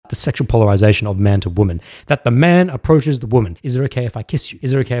the sexual polarization of man to woman. That the man approaches the woman. Is it okay if I kiss you?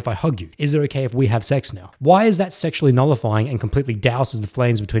 Is it okay if I hug you? Is it okay if we have sex now? Why is that sexually nullifying and completely douses the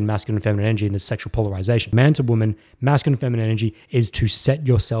flames between masculine and feminine energy in this sexual polarization? Man to woman, masculine and feminine energy is to set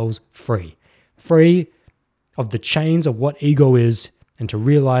yourselves free. Free of the chains of what ego is and to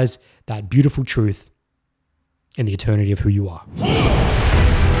realize that beautiful truth in the eternity of who you are.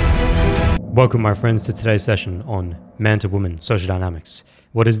 Welcome, my friends, to today's session on man to woman social dynamics.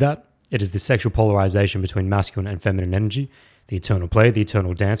 What is that? It is the sexual polarization between masculine and feminine energy, the eternal play, the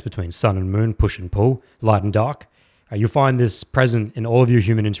eternal dance between sun and moon, push and pull, light and dark. You'll find this present in all of your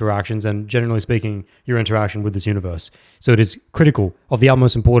human interactions and, generally speaking, your interaction with this universe. So it is critical, of the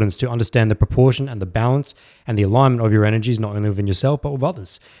utmost importance, to understand the proportion and the balance and the alignment of your energies, not only within yourself, but with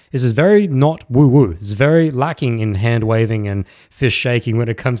others. This is very not woo-woo. It's very lacking in hand-waving and fist shaking when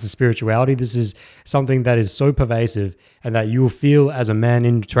it comes to spirituality. This is something that is so pervasive and that you will feel as a man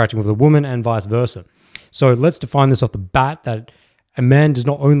interacting with a woman and vice versa. So let's define this off the bat, that a man does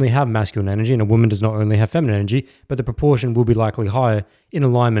not only have masculine energy and a woman does not only have feminine energy, but the proportion will be likely higher in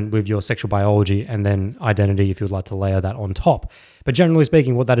alignment with your sexual biology and then identity if you would like to layer that on top. But generally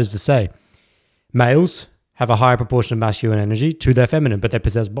speaking, what that is to say, males have a higher proportion of masculine energy to their feminine, but they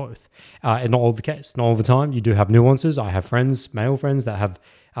possess both. And not all the case. Not all the time. You do have nuances. I have friends, male friends, that have,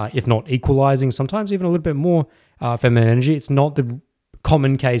 if not equalizing, sometimes even a little bit more feminine energy. It's not the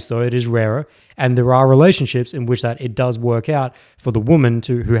common case, though. It is rarer, and there are relationships in which that it does work out for the woman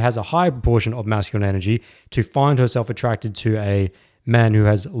who has a higher proportion of masculine energy to find herself attracted to a man who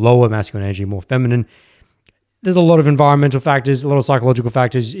has lower masculine energy, more feminine. There's a lot of environmental factors, a lot of psychological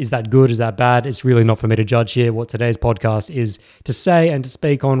factors. Is that good? Is that bad? It's really not for me to judge here. What today's podcast is to say and to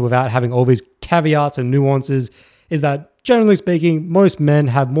speak on without having all these caveats and nuances is that, generally speaking, most men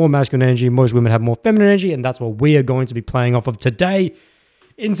have more masculine energy, most women have more feminine energy, and that's what we are going to be playing off of today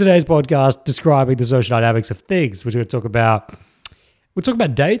in today's podcast, describing the social dynamics of things. We'll talk about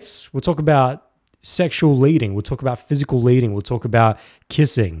dates, we'll talk about sexual leading, we'll talk about physical leading, we'll talk about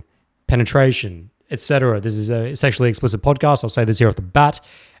kissing, penetration, etc. This is a sexually explicit podcast. I'll say this here off the bat.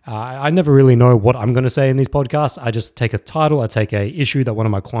 I never really know what I'm going to say in these podcasts. I just take a title, I take a issue that one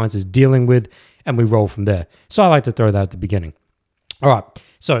of my clients is dealing with, and we roll from there. So I like to throw that at the beginning. All right,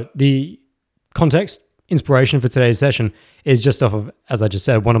 so the context, inspiration for today's session is just off of, as I just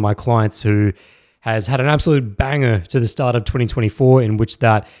said, one of my clients who has had an absolute banger to the start of 2024, in which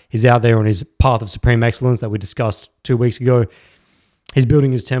that he's out there on his path of supreme excellence that we discussed 2 weeks ago. He's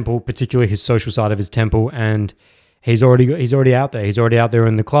building his temple, particularly his social side of his temple, and he's already out there. He's already out there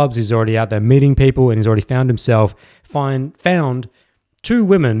in the clubs. He's already out there meeting people, and he's already found himself found two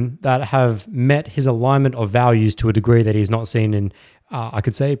women that have met his alignment of values to a degree that he's not seen in, I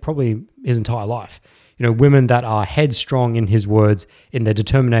could say, probably his entire life. You know, women that are headstrong, in his words, in their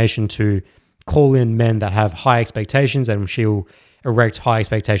determination to call in men that have high expectations, and she'll erect high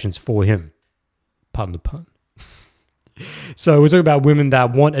expectations for him. Pardon the pun. So we're talking about women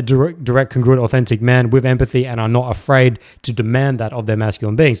that want a direct, congruent, authentic man with empathy and are not afraid to demand that of their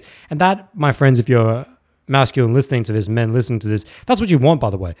masculine beings. And that, my friends, if you're masculine listening to this, men listening to this, that's what you want, by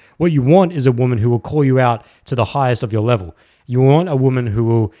the way. What you want is a woman who will call you out to the highest of your level. You want a woman who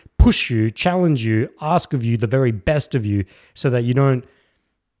will push you, challenge you, ask of you the very best of you, so that you don't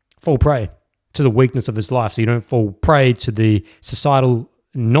fall prey to the weakness of this life. So you don't fall prey to the societal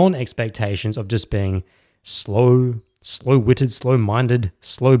non-expectations of just being slow-witted, slow-minded,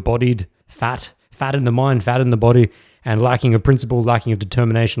 slow-bodied, fat in the mind, fat in the body, and lacking of principle, lacking of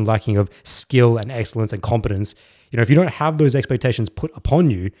determination, lacking of skill and excellence and competence. You know, if you don't have those expectations put upon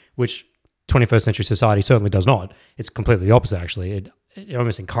you, which 21st century society certainly does not. It's completely the opposite, actually. It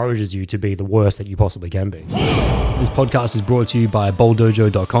almost encourages you to be the worst that you possibly can be. This podcast is brought to you by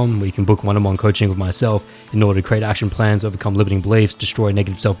bolddojo.com, where you can book one-on-one coaching with myself in order to create action plans, overcome limiting beliefs, destroy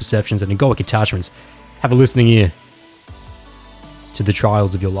negative self-perceptions, and egoic attachments. Have a listening ear to the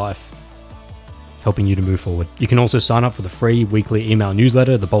trials of your life, helping you to move forward. You can also sign up for the free weekly email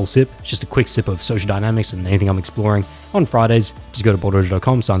newsletter, The Bold Sip. It's just a quick sip of social dynamics and anything I'm exploring on Fridays. Just go to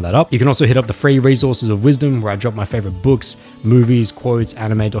bolddojo.com, sign that up. You can also hit up the free resources of wisdom, where I drop my favorite books, movies, quotes,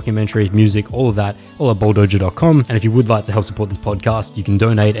 anime, documentaries, music, all of that, all at bolddojo.com. And if you would like to help support this podcast, you can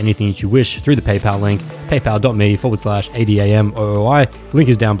donate anything that you wish through the PayPal link, paypal.me/ADAMOOI. Link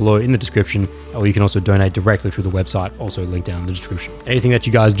is down below in the description. Or you can also donate directly through the website, also linked down in the description. Anything that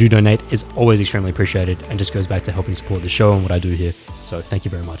you guys do donate is always extremely appreciated and just goes back to helping support the show and what I do here. So thank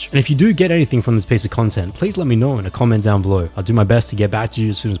you very much. And if you do get anything from this piece of content, please let me know in a comment down below. I'll do my best to get back to you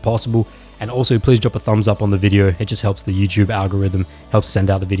as soon as possible. And also please drop a thumbs up on the video. It just helps the YouTube algorithm, helps send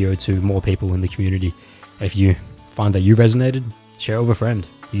out the video to more people in the community. And if you find that you resonated, Share it with a friend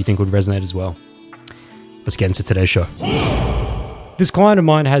who you think would resonate as well. Let's get into today's show. This client of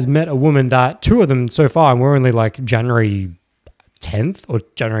mine has met a woman that, two of them so far, and we're only like January 10th or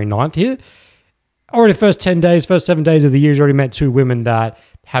January 9th here. Already the first 10 days, first 7 days of the year, he's already met two women that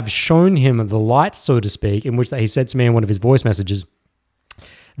have shown him the light, so to speak, in which that he said to me in one of his voice messages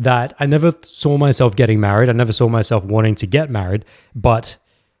that I never saw myself getting married. I never saw myself wanting to get married, but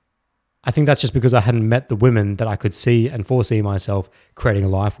I think that's just because I hadn't met the women that I could see and foresee myself creating a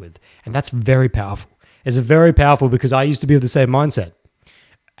life with. And that's very powerful. It's very powerful because I used to be of the same mindset.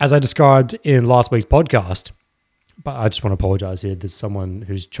 As I described in last week's podcast, but I just want to apologize here. There's someone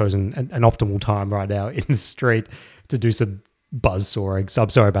who's chosen an optimal time right now in the street to do some buzz sawing. So I'm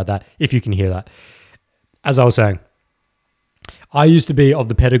sorry about that, if you can hear that. As I was saying, I used to be of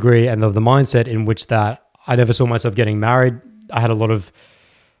the pedigree and of the mindset in which that I never saw myself getting married. I had a lot of,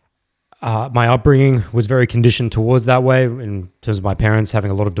 my upbringing was very conditioned towards that way in terms of my parents having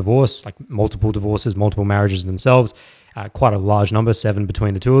a lot of divorce, like multiple divorces, multiple marriages themselves, quite a large number, 7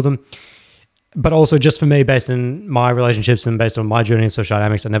 between the two of them. But also just for me, based on my relationships and based on my journey in social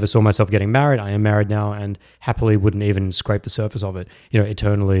dynamics, I never saw myself getting married. I am married now and happily wouldn't even scrape the surface of it. You know,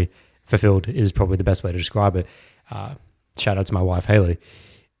 eternally fulfilled is probably the best way to describe it. Shout out to my wife, Haley.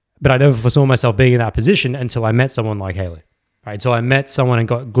 But I never foresaw myself being in that position until I met someone like Haley. Right? Until I met someone and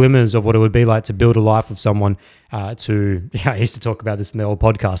got glimmers of what it would be like to build a life with someone, I used to talk about this in the old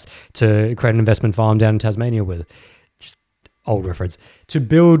podcast, to create an investment farm down in Tasmania with. Just old reference. To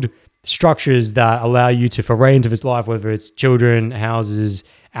build structures that allow you to foray into this life, whether it's children, houses,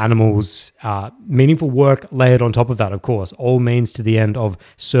 animals, meaningful work layered on top of that, of course, all means to the end of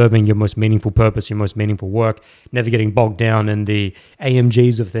serving your most meaningful purpose, your most meaningful work, never getting bogged down in the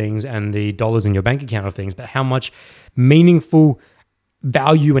AMGs of things and the dollars in your bank account of things, but how much meaningful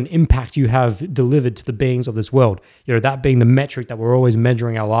value and impact you have delivered to the beings of this world. You know, that being the metric that we're always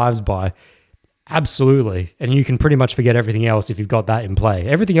measuring our lives by. Absolutely. And you can pretty much forget everything else if you've got that in play.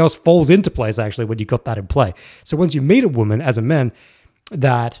 Everything else falls into place actually when you've got that in play. So once you meet a woman as a man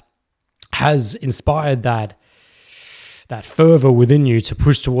that has inspired that fervor within you to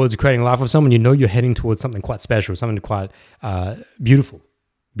push towards creating a life with someone, you know you're heading towards something quite special, something quite beautiful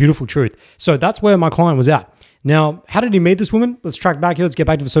truth. So that's where my client was at. Now, how did he meet this woman? Let's track back here. Let's get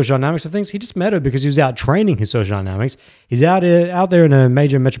back to the social dynamics of things. He just met her because he was out training his social dynamics. He's out there in a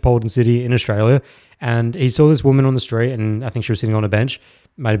major metropolitan city in Australia, and he saw this woman on the street, and I think she was sitting on a bench.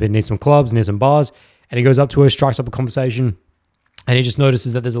 Might have been near some clubs, near some bars, and he goes up to her, strikes up a conversation, and he just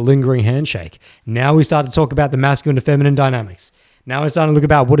notices that there's a lingering handshake. Now we start to talk about the masculine and feminine dynamics. Now we're starting to look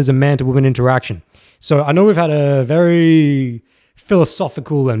about what is a man-to-woman interaction. So I know we've had a very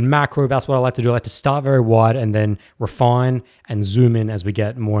philosophical and macro. That's what I like to do. I like to start very wide and then refine and zoom in as we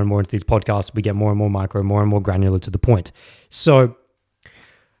get more and more into these podcasts. We get more and more micro, more and more granular to the point. So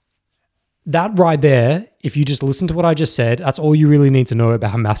that right there, if you just listen to what I just said, that's all you really need to know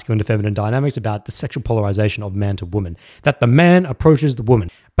about masculine to feminine dynamics, about the sexual polarization of man to woman, that the man approaches the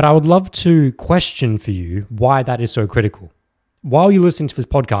woman. But I would love to question for you why that is so critical. While you're listening to this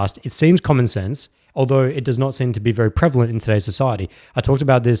podcast, it seems common sense, although it does not seem to be very prevalent in today's society. I talked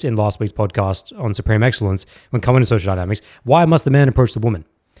about this in last week's podcast on Supreme Excellence when coming to social dynamics. Why must the man approach the woman?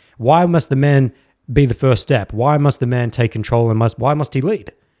 Why must the man be the first step? Why must the man take control and why must he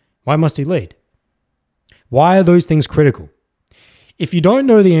lead? Why must he lead? Why are those things critical? If you don't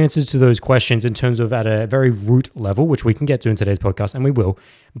know the answers to those questions in terms of at a very root level, which we can get to in today's podcast, and we will,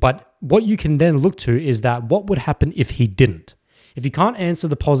 but what you can then look to is that what would happen if he didn't? If you can't answer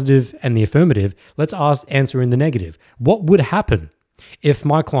the positive and the affirmative, let's answer in the negative. What would happen if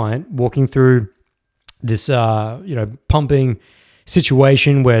my client walking through this, pumping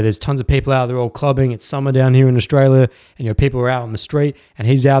situation where there's tons of people out there all clubbing, it's summer down here in Australia, and people are out on the street, and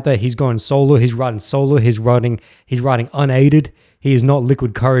he's out there, he's going solo, he's riding solo, he's riding unaided, he is not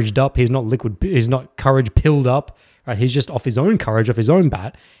liquid couraged up, he's not courage pilled up, right? He's just off his own courage, off his own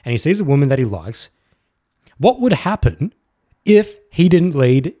bat, and he sees a woman that he likes. What would happen if he didn't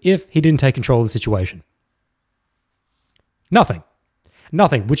lead, if he didn't take control of the situation? Nothing,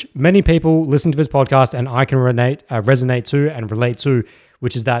 which many people listen to this podcast and I can resonate to and relate to,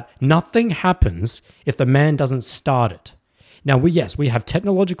 which is that nothing happens if the man doesn't start it. Now, we have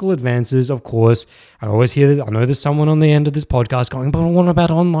technological advances, of course. I always hear that. I know there's someone on the end of this podcast going, but what about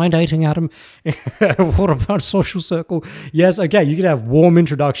online dating, Adam? What about social circle? Yes, okay, you can have warm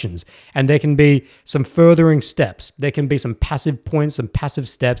introductions, and there can be some furthering steps. There can be some passive points, some passive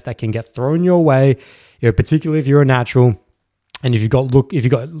steps that can get thrown your way, particularly if you're a natural. And if you've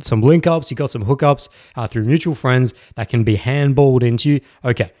got some link ups, you've got some hookups through mutual friends that can be handballed into you.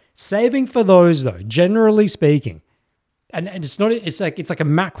 Okay, saving for those though, generally speaking, And it's not, it's like a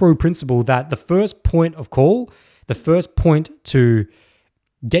macro principle that the first point of call, the first point to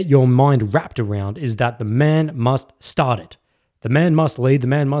get your mind wrapped around is that the man must start it. The man must lead, the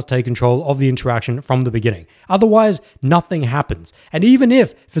man must take control of the interaction from the beginning. Otherwise, nothing happens. And even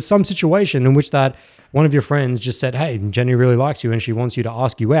if for some situation in which that one of your friends just said, hey, Jenny really likes you and she wants you to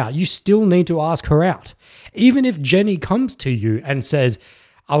ask you out, you still need to ask her out. Even if Jenny comes to you and says,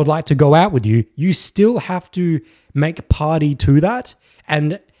 I would like to go out with you, you still have to make party to that.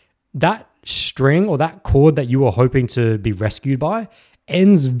 And that string or that cord that you were hoping to be rescued by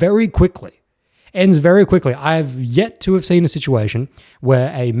ends very quickly. I have yet to have seen a situation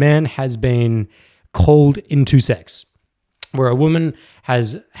where a man has been called into sex, where a woman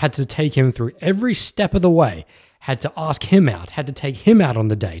has had to take him through every step of the way, had to ask him out, had to take him out on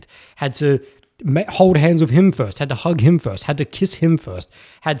the date, had to hold hands with him first, had to hug him first, had to kiss him first,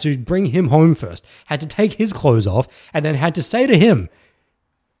 had to bring him home first, had to take his clothes off, and then had to say to him,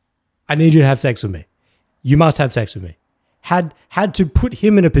 I need you to have sex with me. You must have sex with me. Had to put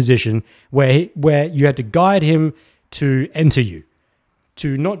him in a position where you had to guide him to enter you,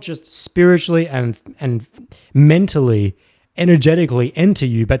 to not just spiritually and mentally, energetically enter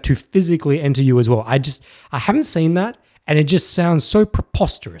you, but to physically enter you as well. I haven't seen that, and it just sounds so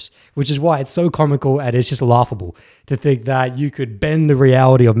preposterous, which is why it's so comical and it's just laughable to think that you could bend the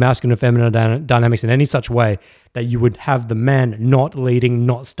reality of masculine and feminine dynamics in any such way that you would have the man not leading,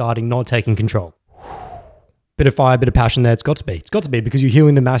 not starting, not taking control. Bit of fire, bit of passion there. It's got to be. It's got to be because you're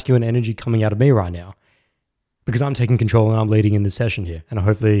hearing the masculine energy coming out of me right now. Because I'm taking control and I'm leading in this session here. And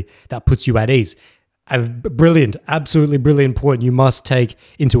hopefully that puts you at ease. A brilliant, absolutely brilliant point you must take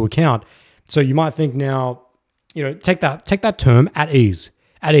into account. So you might think now, take that term at ease.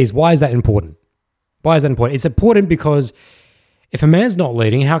 At ease. Why is that important? It's important because if a man's not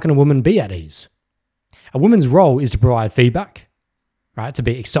leading, how can a woman be at ease? A woman's role is to provide feedback. Right? To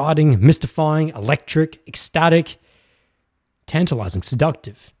be exciting, mystifying, electric, ecstatic, tantalizing,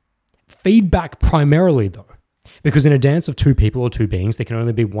 seductive. Feedback primarily, though, because in a dance of two people or two beings, there can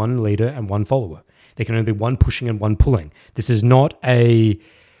only be one leader and one follower. There can only be one pushing and one pulling. This is not a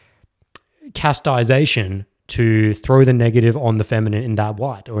castization to throw the negative on the feminine in that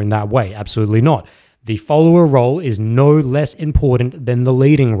light or in that way. Absolutely not. The follower role is no less important than the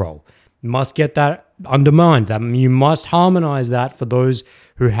leading role. You must get that undermined. That you must harmonize that for those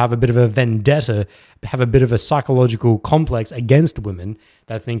who have a bit of a vendetta, have a bit of a psychological complex against women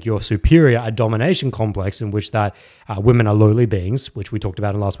that think you're superior, a domination complex in which that women are lowly beings, which we talked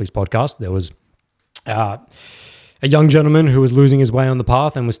about in last week's podcast. There was a young gentleman who was losing his way on the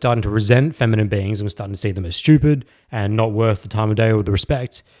path and was starting to resent feminine beings and was starting to see them as stupid and not worth the time of day or the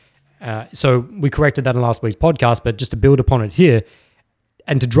respect. So we corrected that in last week's podcast, but just to build upon it here,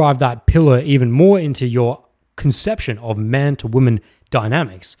 and to drive that pillar even more into your conception of man to woman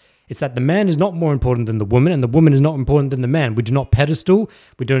dynamics, it's that the man is not more important than the woman and the woman is not important than the man. We do not pedestal.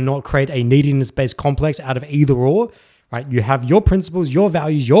 We do not create a neediness-based complex out of either or, right? You have your principles, your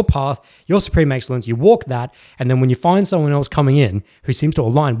values, your path, your supreme excellence. You walk that. And then when you find someone else coming in who seems to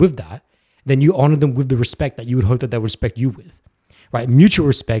align with that, then you honor them with the respect that you would hope that they would respect you with, right? Mutual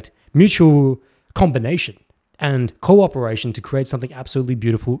respect, mutual combination, and cooperation to create something absolutely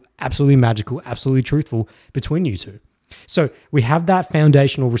beautiful, absolutely magical, absolutely truthful between you two. So we have that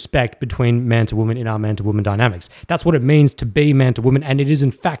foundational respect between man to woman in our man to woman dynamics. That's what it means to be man to woman, and it is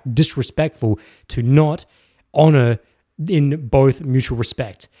in fact disrespectful to not honor in both mutual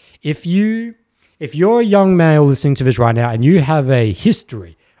respect. If you're a young male listening to this right now and you have a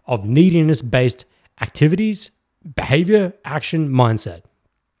history of neediness-based activities, behavior, action, mindset,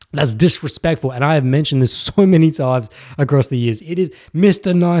 that's disrespectful. And I have mentioned this so many times across the years. It is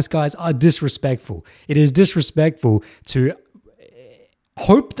Mr. Nice Guys are disrespectful. It is disrespectful to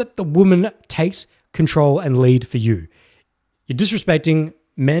hope that the woman takes control and lead for you. You're disrespecting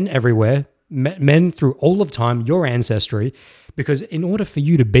men everywhere, men through all of time, your ancestry, because in order for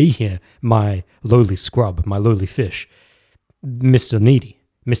you to be here, my lowly scrub, my lowly fish, Mr. Needy,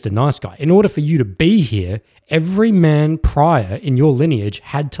 Mr. Nice Guy, in order for you to be here, every man prior in your lineage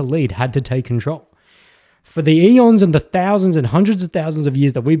had to lead, had to take control. For the eons and the thousands and hundreds of thousands of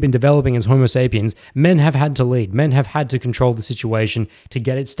years that we've been developing as Homo sapiens, men have had to lead. Men have had to control the situation to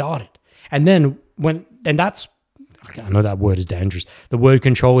get it started. And then I know that word is dangerous. The word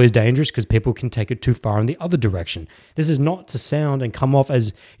control is dangerous because people can take it too far in the other direction. This is not to sound and come off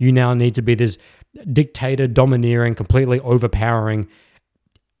as you now need to be this dictator, domineering, completely overpowering,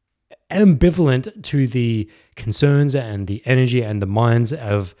 ambivalent to the concerns and the energy and the minds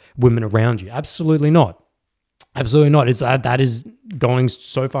of women around you. Absolutely not. Absolutely not. It's that is going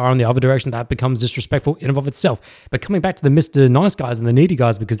so far in the other direction that becomes disrespectful in and of itself. But coming back to the Mr. Nice guys and the needy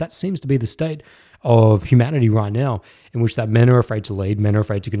guys, because that seems to be the state of humanity right now, in which that men are afraid to lead, men are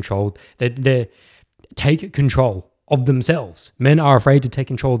afraid to control. They take control of themselves. Men are afraid to take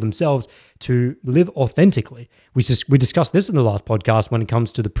control of themselves to live authentically. We discussed this in the last podcast when it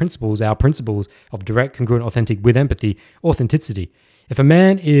comes to our principles of direct, congruent, authentic with empathy, authenticity. If a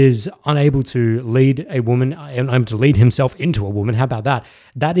man is unable to lead a woman, unable to lead himself into a woman, how about that?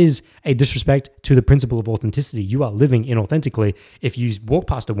 That is a disrespect to the principle of authenticity. You are living inauthentically if you walk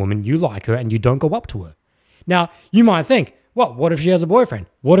past a woman, you like her, and you don't go up to her. Now, you might think, well, what if she has a boyfriend?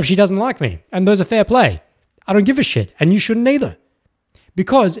 What if she doesn't like me? And those are fair play. I don't give a shit, and you shouldn't either.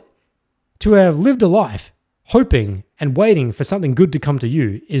 Because to have lived a life hoping and waiting for something good to come to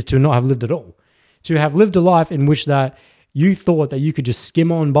you is to not have lived at all. To have lived a life in which that you thought that you could just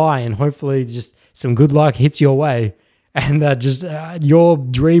skim on by and hopefully just some good luck hits your way and that just your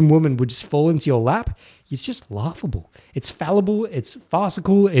dream woman would just fall into your lap, it's just laughable. It's fallible, it's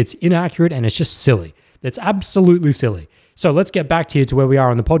farcical, it's inaccurate, and it's just silly. It's absolutely silly. So let's get back to where we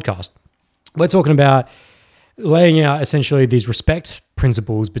are on the podcast. We're talking about laying out essentially these respect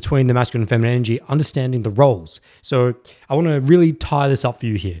principles between the masculine and feminine energy, understanding the roles. So I want to really tie this up for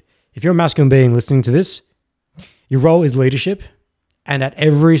you here. If you're a masculine being listening to this, your role is leadership, and at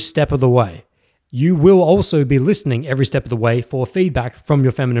every step of the way, you will also be listening every step of the way for feedback from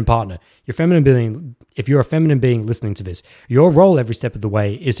your feminine partner. Your feminine being, if you're a feminine being listening to this, your role every step of the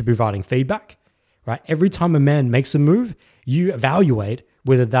way is to providing feedback, right? Every time a man makes a move, you evaluate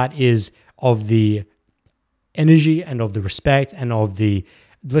whether that is of the energy and of the respect and of the,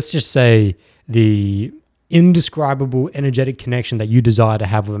 let's just say, the indescribable energetic connection that you desire to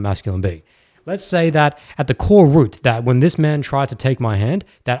have with a masculine being. Let's say that at the core root, that when this man tried to take my hand,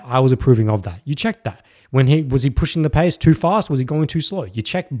 that I was approving of that. You checked that. Was he pushing the pace too fast? Was he going too slow? You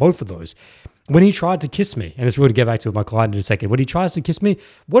checked both of those. When he tried to kiss me, and this we're going to get back to with my client in a second, when he tries to kiss me,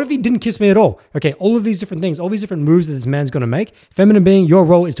 what if he didn't kiss me at all? Okay, all of these different things, all these different moves that this man's going to make, feminine being, your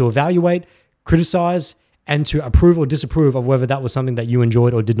role is to evaluate, criticize, and to approve or disapprove of whether that was something that you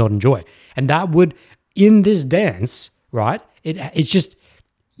enjoyed or did not enjoy. And that would, in this dance, right, it's just,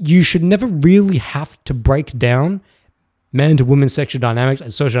 you should never really have to break down man to woman sexual dynamics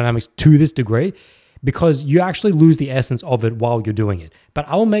and social dynamics to this degree, because you actually lose the essence of it while you're doing it. But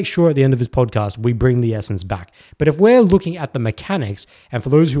I'll make sure at the end of this podcast, we bring the essence back. But if we're looking at the mechanics, and for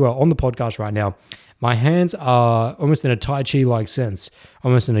those who are on the podcast right now, my hands are almost in a Tai Chi-like sense,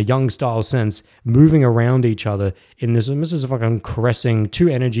 almost in a Yang style sense, moving around each other in this, almost as if like I'm caressing two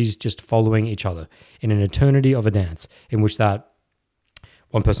energies just following each other in an eternity of a dance in which that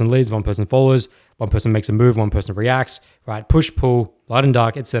one person leads, one person follows, one person makes a move, one person reacts, right? Push, pull, light and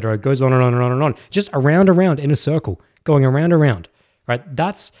dark, etc. It goes on and on and on and on. Just around in a circle, going around, right?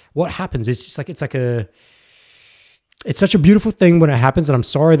 That's what happens. It's just like, it's such a beautiful thing when it happens. And I'm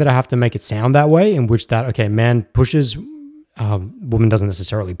sorry that I have to make it sound that way, in which that, okay, man pushes, woman doesn't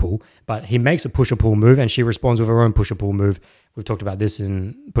necessarily pull, but he makes a push or pull move and she responds with her own push or pull move. We've talked about this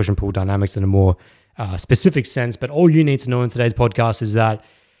in push and pull dynamics in a more specific sense, but all you need to know in today's podcast is that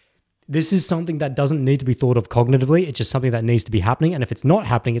this is something that doesn't need to be thought of cognitively. It's just something that needs to be happening. And if it's not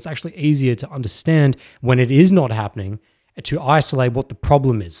happening, it's actually easier to understand when it is not happening, to isolate what the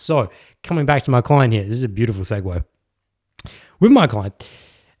problem is. So coming back to my client here, this is a beautiful segue. With my client,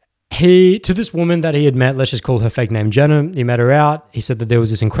 to this woman that he had met, let's just call her fake name Jenna, he met her out. He said that there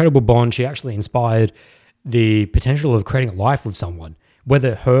was this incredible bond. She actually inspired the potential of creating a life with someone,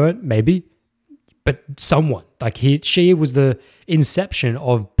 whether her, maybe, but someone. Like she was the inception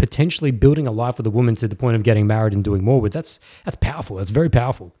of potentially building a life with a woman to the point of getting married and doing more with. That's powerful. That's very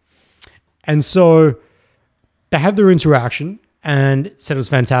powerful. And so they had their interaction and said it was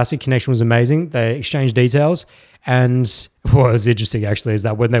fantastic. Connection was amazing. They exchanged details. And what was interesting actually is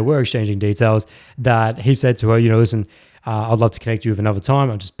that when they were exchanging details, that he said to her, listen, I'd love to connect you with another time.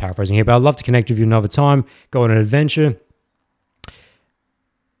 I'm just paraphrasing here, but I'd love to connect with you another time, go on an adventure.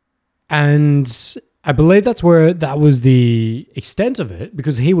 And I believe that was the extent of it,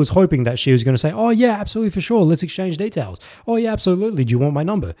 because he was hoping that she was going to say, oh yeah, absolutely, for sure, let's exchange details. Oh yeah, absolutely, do you want my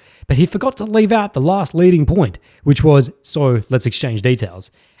number? But he forgot to leave out the last leading point, which was, so let's exchange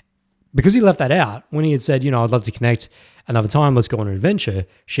details. Because he left that out, when he had said, I'd love to connect another time, let's go on an adventure,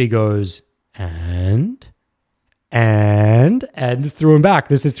 she goes, and this threw him back.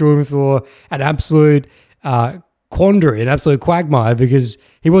 This is threw him for an absolute quandary, an absolute quagmire, because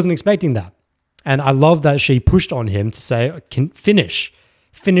he wasn't expecting that. And I love that she pushed on him to say, can finish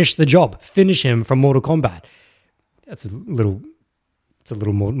the job, finish him from Mortal Kombat. That's a little It's a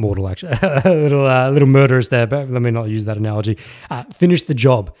little more mortal, actually, a little murderous there, but let me not use that analogy. Finish the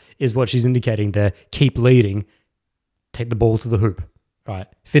job is what she's indicating there. Keep leading. Take the ball to the hoop, right?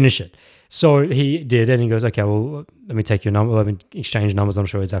 Finish it. So he did, and he goes, okay, well, let me take your number. Let me exchange numbers. I'm not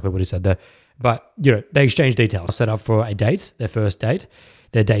sure exactly what he said there. But, they exchanged details. Set up for a date, their first date,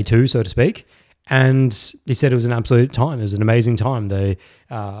 their day 2, so to speak. And he said it was an absolute time. It was an amazing time. They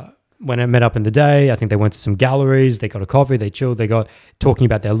when it met up in the day, I think they went to some galleries, they got a coffee, they chilled, they got talking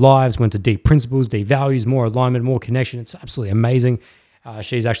about their lives, went to deep principles, deep values, more alignment, more connection. It's absolutely amazing.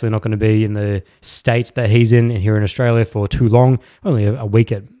 She's actually not going to be in the state that he's in here in Australia for too long, only a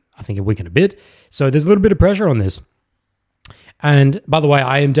week and a bit. So there's a little bit of pressure on this. And by the way,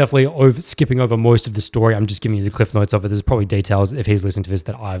 I am definitely skipping over most of the story. I'm just giving you the cliff notes of it. There's probably details, if he's listening to this,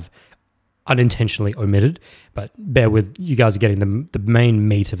 that I've unintentionally omitted, but bear with, you guys are getting the main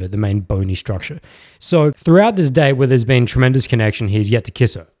meat of it, the main bony structure. So throughout this date where there's been tremendous connection, he's yet to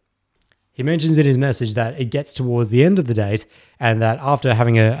kiss her. He mentions in his message that it gets towards the end of the date and that after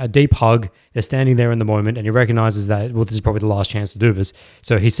having a deep hug, they're standing there in the moment and he recognizes that, well, this is probably the last chance to do this.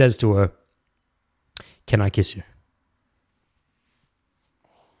 So he says to her, "Can I kiss you?"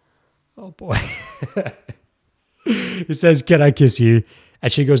 Oh boy. He says, "Can I kiss you?"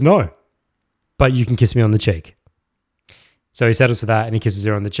 And she goes, "No, but you can kiss me on the cheek." So he settles for that and he kisses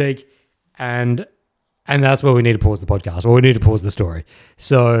her on the cheek. And that's where we need to pause the podcast, or we need to pause the story.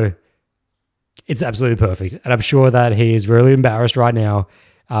 So it's absolutely perfect. And I'm sure that he is really embarrassed right now.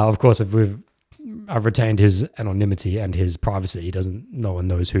 Of course, I've retained his anonymity and his privacy. No one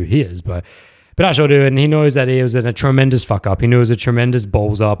knows who he is, but I sure do. And he knows that he was in a tremendous fuck up. He knows a tremendous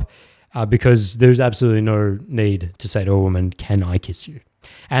balls up because there's absolutely no need to say to a woman, "Can I kiss you?"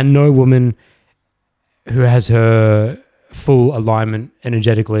 And no woman who has her full alignment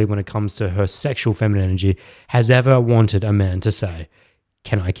energetically when it comes to her sexual feminine energy has ever wanted a man to say,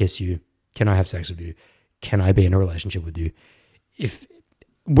 "Can I kiss you? Can I have sex with you? Can I be in a relationship with you?" If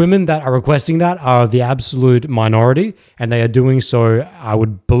women that are requesting that are the absolute minority, and they are doing so, I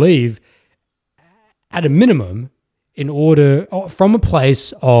would believe, at a minimum, from a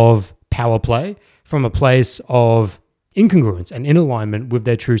place of power play, from a place of incongruence and in alignment with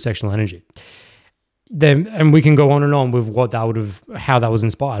their true sexual energy. And we can go on and on with how that was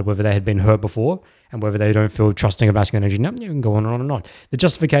inspired, whether they had been hurt before and whether they don't feel trusting of masculine energy. Now you can go on and on and on. The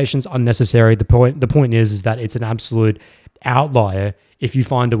justification's unnecessary. The point is that it's an absolute outlier if you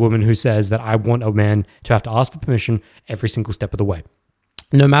find a woman who says that I want a man to have to ask for permission every single step of the way.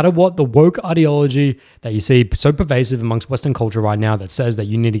 No matter what the woke ideology that you see so pervasive amongst Western culture right now that says that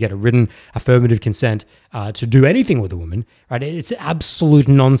you need to get a written affirmative consent to do anything with a woman, right? It's absolute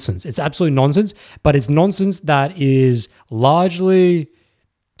nonsense. It's absolute nonsense, but it's nonsense that is largely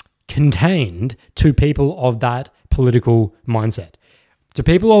contained to people of that political mindset. To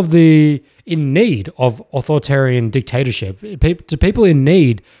people in need of authoritarian dictatorship, to people in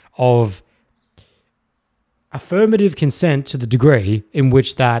need of affirmative consent to the degree in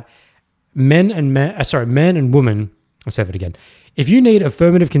which that men and women, I'll say that again. If you need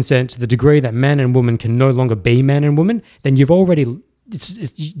affirmative consent to the degree that man and woman can no longer be man and woman, then you've already,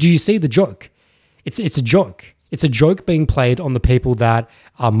 do you see the joke? It's a joke. It's a joke being played on the people that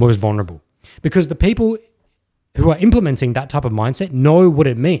are most vulnerable. Because the people who are implementing that type of mindset know what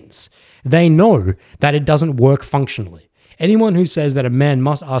it means. They know that it doesn't work functionally. Anyone who says that a man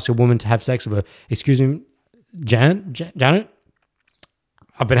must ask a woman to have sex with her, excuse me, Janet,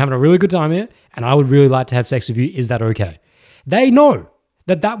 I've been having a really good time here and I would really like to have sex with you. Is that okay? They know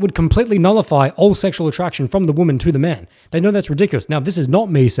that would completely nullify all sexual attraction from the woman to the man. They know that's ridiculous. Now, this is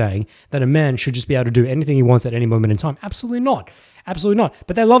not me saying that a man should just be able to do anything he wants at any moment in time. Absolutely not. Absolutely not.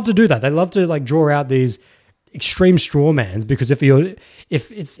 But they love to do that. They love to draw out these extreme straw mans because if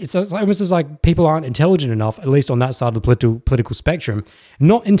it's almost as like people aren't intelligent enough, at least on that side of the political spectrum,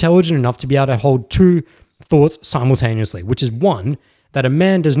 not intelligent enough to be able to hold two thoughts simultaneously, which is one, that a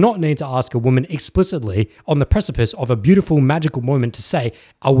man does not need to ask a woman explicitly on the precipice of a beautiful, magical moment to say,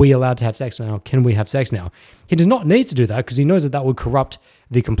 are we allowed to have sex now? Can we have sex now? He does not need to do that because he knows that would corrupt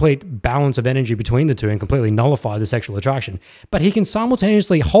the complete balance of energy between the two and completely nullify the sexual attraction. But he can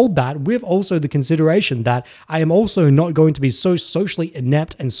simultaneously hold that with also the consideration that I am also not going to be so socially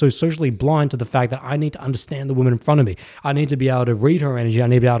inept and so socially blind to the fact that I need to understand the woman in front of me. I need to be able to read her energy. I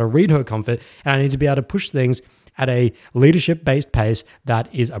need to be able to read her comfort. And I need to be able to push things at a leadership-based pace that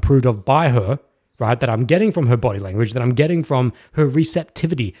is approved of by her, right? That I'm getting from her body language, that I'm getting from her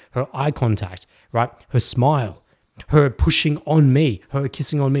receptivity, her eye contact, right? Her smile, her pushing on me, her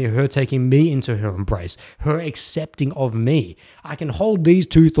kissing on me, her taking me into her embrace, her accepting of me. I can hold these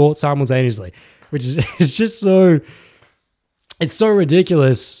two thoughts simultaneously, which is it's just so It's so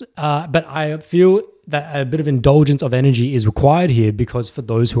ridiculous, but I feel that a bit of indulgence of energy is required here, because for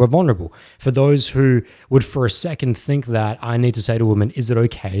those who are vulnerable, for those who would for a second think that I need to say to a woman, is it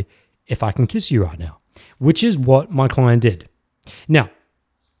okay if I can kiss you right now? Which is what my client did. Now,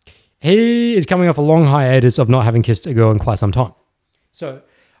 he is coming off a long hiatus of not having kissed a girl in quite some time. So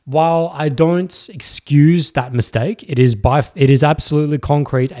while I don't excuse that mistake, it is absolutely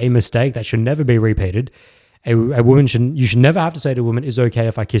concrete a mistake that should never be repeated. You should never have to say to a woman, is it okay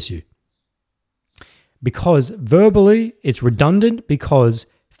if I kiss you? Because verbally, it's redundant, because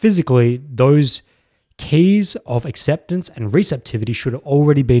physically, those keys of acceptance and receptivity should have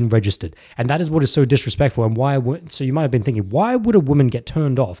already been registered. And that is what is so disrespectful. And so you might have been thinking, why would a woman get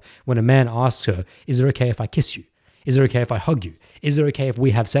turned off when a man asks her, is it okay if I kiss you? Is it okay if I hug you? Is it okay if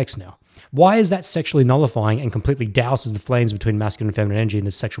we have sex now? Why is that sexually nullifying and completely douses the flames between masculine and feminine energy in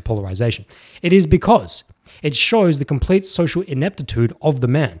this sexual polarization? It is because it shows the complete social ineptitude of the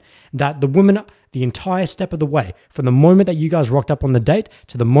man, that the woman, the entire step of the way, from the moment that you guys rocked up on the date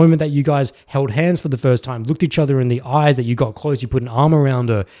to the moment that you guys held hands for the first time, looked each other in the eyes, that you got close, you put an arm around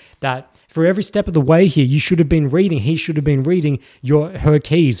her, that for every step of the way here, he should have been reading her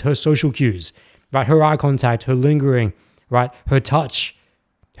keys, her social cues, right? Her eye contact, her lingering, right? Her touch,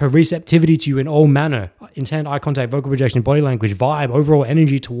 her receptivity to you in all manner, intent, eye contact, vocal projection, body language, vibe, overall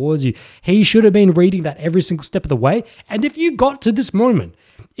energy towards you. He should have been reading that every single step of the way. And if you got to this moment,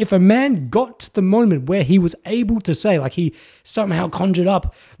 if a man got to the moment where he was able to say, like he somehow conjured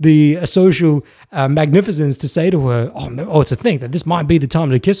up the social magnificence to say to her, or to think that this might be the time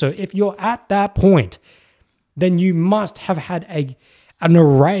to kiss her, if you're at that point, then you must have had an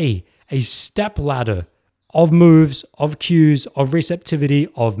array, a step ladder of moves, of cues, of receptivity,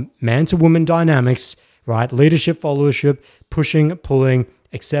 of man to woman dynamics, right? Leadership, followership, pushing, pulling,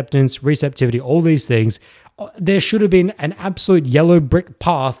 acceptance, receptivity, all these things. There should have been an absolute yellow brick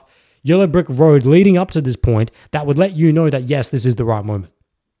path, yellow brick road leading up to this point that would let you know that, yes, this is the right moment.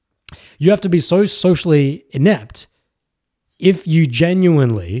 You have to be so socially inept if you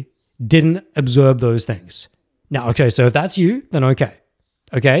genuinely didn't observe those things. Now, okay, so if that's you, then okay.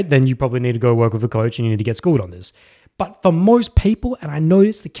 Okay, then you probably need to go work with a coach and you need to get schooled on this. But for most people, and I know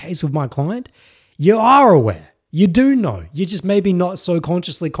it's the case with my client, you are aware. You do know. You're just maybe not so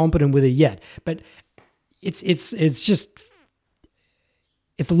consciously competent with it yet. But it's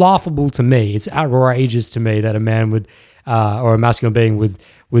laughable to me. It's outrageous to me that a man would, or a masculine being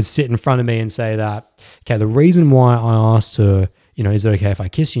would sit in front of me and say that, okay, the reason why I asked her, is it okay if I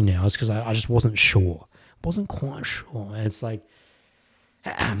kiss you now, is because I just wasn't sure. Wasn't quite sure. And it's like,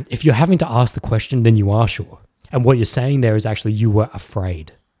 if you're having to ask the question, then you are sure. And what you're saying there is actually you were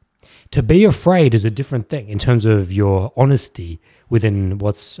afraid. To be afraid is a different thing in terms of your honesty within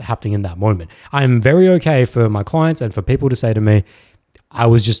what's happening in that moment. I'm very okay for my clients and for people to say to me, I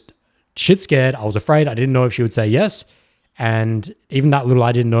was just shit scared. I was afraid. I didn't know if she would say yes. And even that little,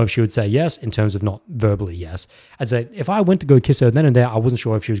 I didn't know if she would say yes in terms of not verbally yes. I'd say if I went to go kiss her then and there, I wasn't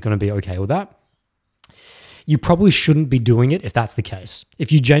sure if she was going to be okay with that. You probably shouldn't be doing it if that's the case.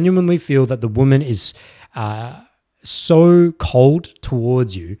 If you genuinely feel that the woman is so cold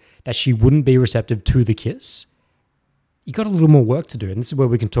towards you that she wouldn't be receptive to the kiss, you got a little more work to do. And this is where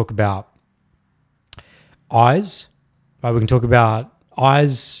we can talk about eyes, right? We can talk about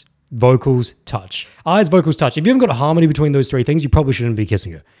eyes, vocals, touch. Eyes, vocals, touch. If you haven't got a harmony between those three things, you probably shouldn't be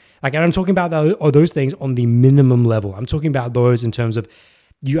kissing her. And I'm talking about those things on the minimum level. I'm talking about those in terms of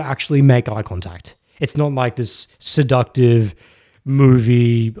you actually make eye contact. It's not like this seductive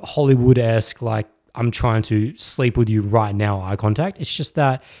movie, Hollywood-esque, like I'm trying to sleep with you right now eye contact. It's just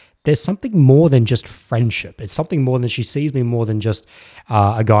that there's something more than just friendship. It's something more than she sees me more than just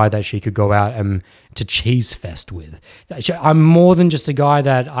a guy that she could go out and to cheese fest with. I'm more than just a guy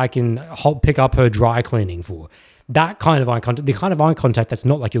that I can pick up her dry cleaning for. That kind of eye contact, the kind of eye contact that's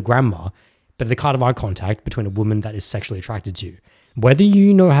not like your grandma, but the kind of eye contact between a woman that is sexually attracted to you. Whether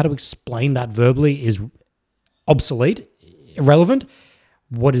you know how to explain that verbally is obsolete, irrelevant.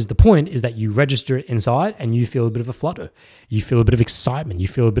 What is the point is that you register it inside and you feel a bit of a flutter. You feel a bit of excitement. You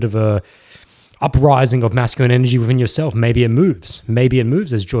feel a bit of a uprising of masculine energy within yourself. Maybe it moves. Maybe it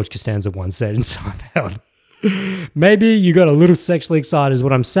moves, as George Costanza once said in Seinfeld. Maybe you got a little sexually excited is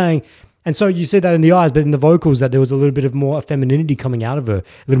what I'm saying. And so you see that in the eyes, but in the vocals that there was a little bit of more femininity coming out of her, a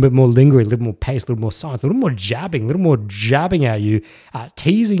little bit more lingering, a little more pace, a little more silence, a little more jabbing at you,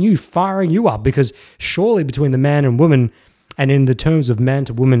 teasing you, firing you up, because surely between the man and woman, and in the terms of man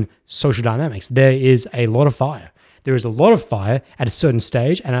to woman social dynamics, there is a lot of fire. There is a lot of fire at a certain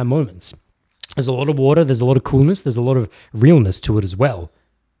stage and at moments. There's a lot of water, there's a lot of coolness, there's a lot of realness to it as well.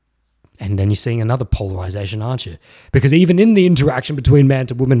 And then you're seeing another polarization, aren't you? Because even in the interaction between man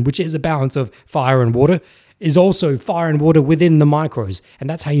to woman, which is a balance of fire and water, is also fire and water within the micros. And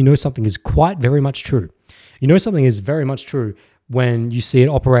that's how you know something is quite very much true. You know something is very much true when you see it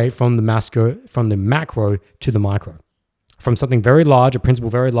operate from the macro to the micro. From something very large, a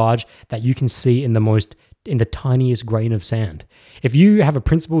principle very large, that you can see in the tiniest grain of sand. If you have a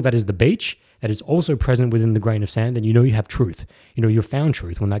principle that is the beach, that is also present within the grain of sand, then you know you have truth. You know you've found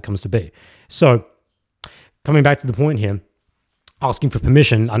truth when that comes to be. So, coming back to the point here, asking for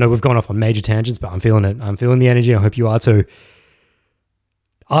permission. I know we've gone off on major tangents, but I'm feeling it. I'm feeling the energy. I hope you are too.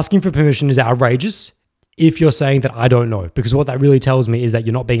 Asking for permission is outrageous if you're saying that I don't know, because what that really tells me is that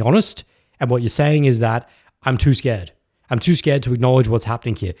you're not being honest, and what you're saying is that I'm too scared. I'm too scared to acknowledge what's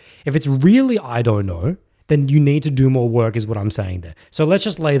happening here. If it's really I don't know, then you need to do more work, is what I'm saying there. So let's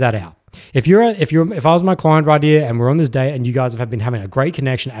just lay that out. If I was my client right here and we're on this date and you guys have been having a great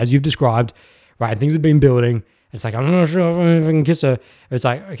connection as you've described, right? Things have been building. It's like, I'm not sure if I can kiss her. It's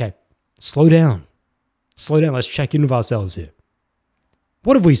like, okay, slow down. Slow down. Let's check in with ourselves here.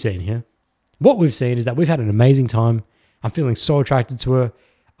 What have we seen here? What we've seen is that we've had an amazing time. I'm feeling so attracted to her.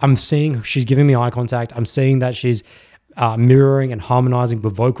 I'm seeing she's giving me eye contact. I'm seeing that she's mirroring and harmonizing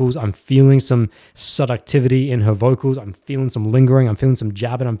with vocals. I'm feeling some seductivity in her vocals. I'm feeling some lingering. I'm feeling some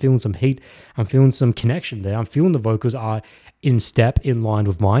jabbing. I'm feeling some heat. I'm feeling some connection there. I'm feeling the vocals are in step, in line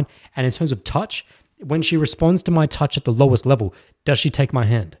with mine. And in terms of touch, when she responds to my touch at the lowest level, does she take my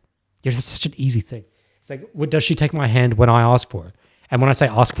hand? Yeah, that's such an easy thing. It's like, does she take my hand when I ask for it? And when I say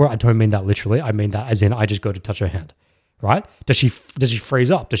ask for it, I don't mean that literally. I mean that as in I just go to touch her hand. Right? Does she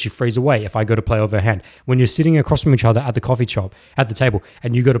freeze up? Does she freeze away if I go to play with her hand? When you're sitting across from each other at the coffee shop, at the table,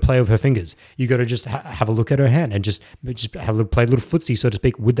 and you go to play with her fingers, you got to just have a look at her hand and just play a little footsie, so to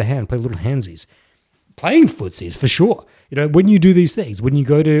speak, with the hand, play little handsies. Playing footsies, for sure. You know, when you do these things, when you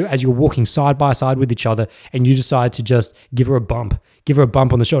go to, as you're walking side by side with each other and you decide to just give her a bump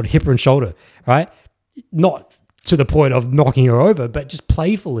on the shoulder, hip her and shoulder, right? Not to the point of knocking her over, but just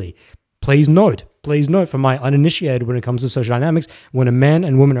playfully. Please note for my uninitiated when it comes to social dynamics, when a man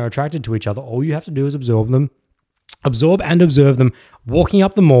and woman are attracted to each other, all you have to do is absorb and observe them walking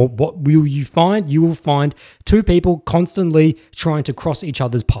up the mall. What will you find? You will find two people constantly trying to cross each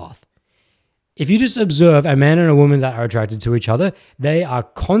other's path. If you just observe a man and a woman that are attracted to each other, they are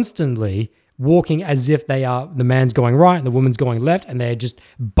constantly walking as if the man's going right and the woman's going left, and they're just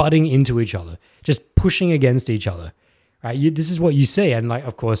butting into each other, just pushing against each other. Right? This is what you see. And like,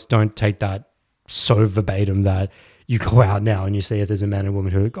 of course, don't take that so verbatim that you go out now and you see if there's a man and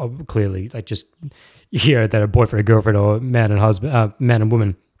woman who clearly like just hear that a boyfriend or girlfriend or man and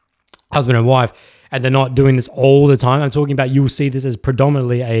woman, husband and wife, and they're not doing this all the time. I'm talking about, you will see this as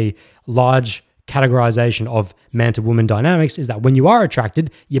predominantly a large categorization of man to woman dynamics, is that when you are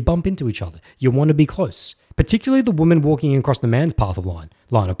attracted, you bump into each other. You want to be close, particularly the woman walking across the man's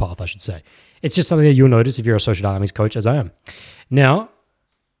line of path, I should say. It's just something that you'll notice if you're a social dynamics coach, as I am. Now,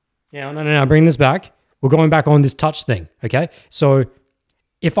 bring this back. We're going back on this touch thing, okay? So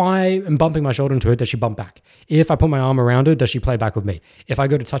if I am bumping my shoulder into her, does she bump back? If I put my arm around her, does she play back with me? If I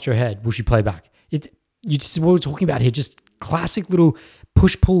go to touch her head, will she play back? What we're talking about here, just classic little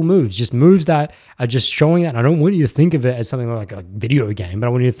push-pull moves, just moves that are just showing that. And I don't want you to think of it as something like a video game, but I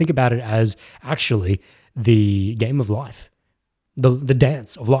want you to think about it as actually the game of life. The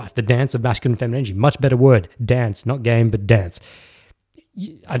dance of life, the dance of masculine and feminine energy. Much better word, dance, not game, but dance.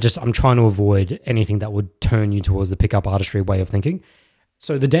 I'm trying to avoid anything that would turn you towards the pickup artistry way of thinking.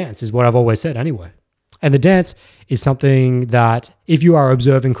 So the dance is what I've always said anyway. And the dance is something that if you are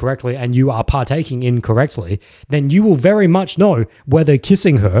observing correctly and you are partaking in correctly, then you will very much know whether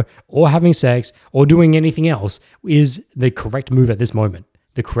kissing her or having sex or doing anything else is the correct move at this moment,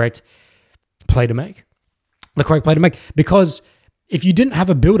 the correct play to make. Because if you didn't have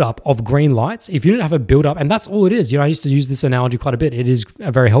a buildup of green lights, if you didn't have a buildup, and that's all it is, I used to use this analogy quite a bit. It is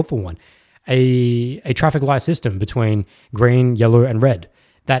a very helpful one. A traffic light system between green, yellow, and red.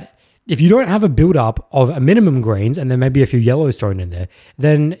 That if you don't have a buildup of a minimum greens and then maybe a few yellows thrown in there,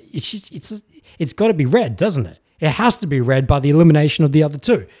 then it's got to be red, doesn't it? It has to be red by the elimination of the other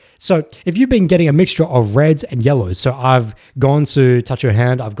two. So if you've been getting a mixture of reds and yellows, so I've gone to touch her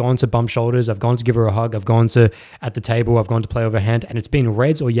hand, I've gone to bump shoulders, I've gone to give her a hug, I've gone to at the table, I've gone to play with her hand, and it's been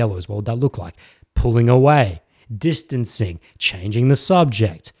reds or yellows, what would that look like? Pulling away, distancing, changing the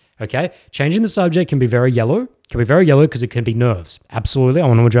subject, okay? Changing the subject can be very yellow. Because it can be nerves. Absolutely, I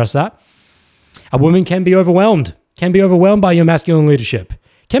want to address that. A woman can be overwhelmed by your masculine leadership.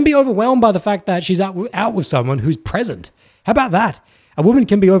 Can be overwhelmed by the fact that she's out with someone who's present. How about that? A woman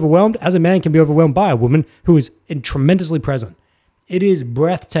can be overwhelmed, as a man can be overwhelmed by a woman who is tremendously present. It is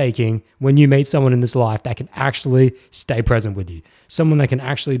breathtaking when you meet someone in this life that can actually stay present with you. Someone that can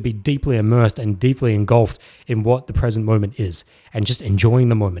actually be deeply immersed and deeply engulfed in what the present moment is and just enjoying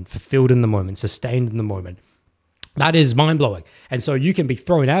the moment, fulfilled in the moment, sustained in the moment. That is mind-blowing. And so you can be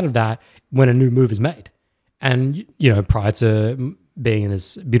thrown out of that when a new move is made. And, prior to being in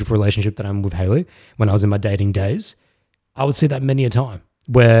this beautiful relationship that I'm with Haley, when I was in my dating days, I would see that many a time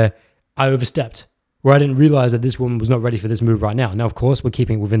where I overstepped, where I didn't realize that this woman was not ready for this move right now. Now, of course, we're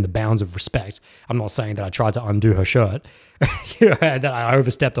keeping it within the bounds of respect. I'm not saying that I tried to undo her shirt, that I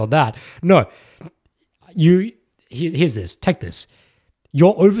overstepped on that. No, here's this, take this.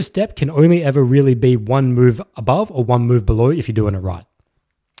 Your overstep can only ever really be one move above or one move below if you're doing it right.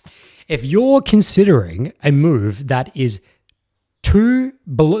 If you're considering a move that is two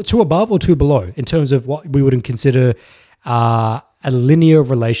above or two below in terms of what we would consider a linear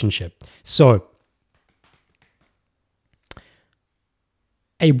relationship. So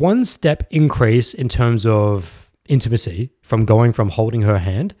a one-step increase in terms of intimacy from going from holding her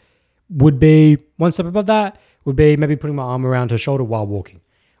hand would be one step above that, would be maybe putting my arm around her shoulder while walking,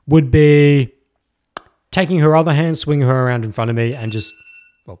 would be taking her other hand, swinging her around in front of me and just,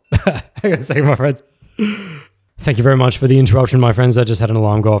 hang on a second, my friends. Thank you very much for the interruption, my friends. I just had an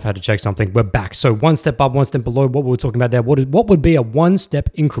alarm go off, had to check something. We're back. So one step up, one step below. What we were talking about there, what would be a one-step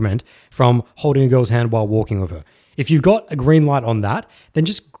increment from holding a girl's hand while walking with her? If you've got a green light on that, then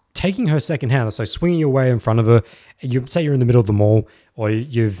just taking her second hand, so swinging your way in front of her, and say you're in the middle of the mall or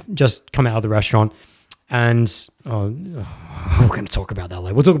you've just come out of the restaurant and we're going to talk about that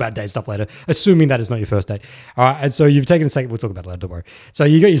later. We'll talk about date stuff later, assuming that is not your first date. All right, and so you've taken a second. We'll talk about it later, don't worry. So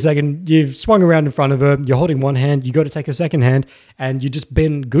you got your second, you've swung around in front of her, you're holding one hand, you got to take her second hand, and you're just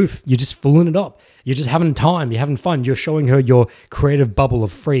being goof. You're just fooling it up. You're just having time. You're having fun. You're showing her your creative bubble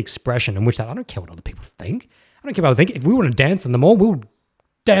of free expression in which I don't care what other people think. I don't care what they think. If we want to dance in the mall, we'll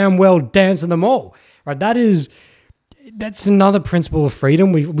damn well dance in the mall, right? That's another principle of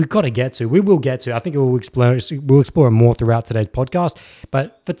freedom we've got to get to. We will get to. I think we'll explore more throughout today's podcast.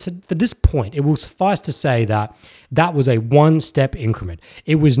 But for this point, it will suffice to say that was a one-step increment.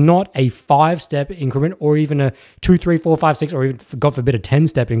 It was not a 5-step increment or even a 2, 3, 4, 5, 6, or even, God forbid, a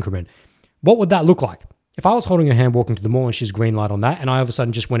 10-step increment. What would that look like? If I was holding her hand walking to the mall and she's green light on that and I all of a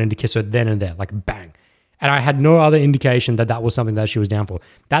sudden just went in to kiss her then and there, like bang. And I had no other indication that was something that she was down for.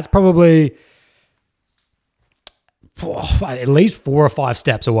 That's probably at least 4 or 5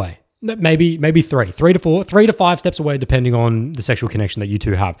 steps away. Maybe 3 to 5 steps away, depending on the sexual connection that you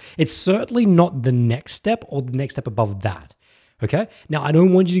two have. It's certainly not the next step or the next step above that. Okay? Now, I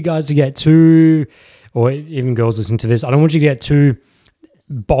don't want you guys to get too, or even girls listening to this, I don't want you to get too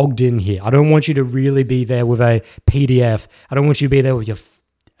bogged in here. I don't want you to really be there with a PDF. I don't want you to be there with your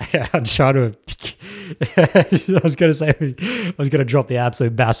I'm trying to. I was going to drop the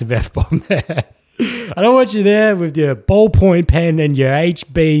absolute massive F-bomb there. I don't want you there with your ballpoint pen and your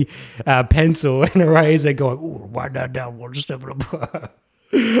HB pencil and eraser going, ooh, write that down one step.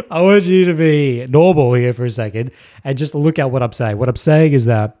 I want you to be normal here for a second and just look at what I'm saying. What I'm saying is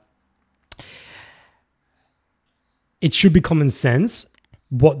that it should be common sense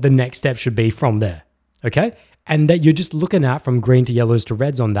what the next step should be from there. Okay? And that you're just looking at from green to yellows to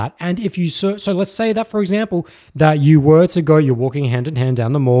reds on that. And if you, so let's say that, for example, that you were to go, you're walking hand in hand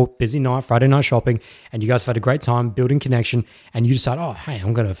down the mall, busy night, Friday night shopping, and you guys have had a great time building connection, and you decide, oh, hey,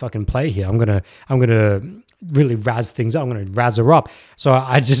 I'm going to fucking play here. I'm going to really razz things up. I'm going to razz her up. So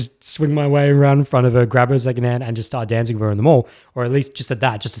I just swing my way around in front of her, grab her second hand, and just start dancing with her in the mall, or at least just at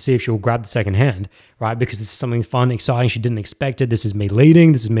that, just to see if she'll grab the second hand, right? Because this is something fun, exciting. She didn't expect it. This is me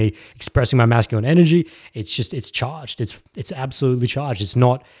leading. This is me expressing my masculine energy. It's charged. It's absolutely charged. It's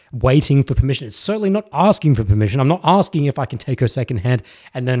not waiting for permission. It's certainly not asking for permission. I'm not asking if I can take her second hand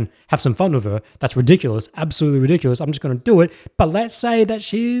and then have some fun with her. That's ridiculous. Absolutely ridiculous. I'm just going to do it. But let's say that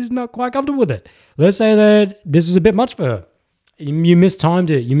she's not quite comfortable with it. Let's say that this is a bit much for her. You mistimed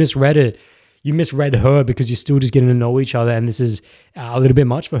it. You misread it. You misread her because you're still just getting to know each other, and this is a little bit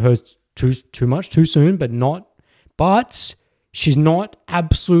much for her. Too much, too soon, but she's not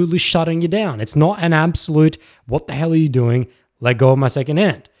absolutely shutting you down. It's not an absolute, what the hell are you doing? Let go of my second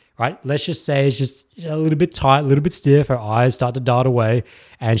hand, right? Let's just say it's just a little bit tight, a little bit stiff. Her eyes start to dart away,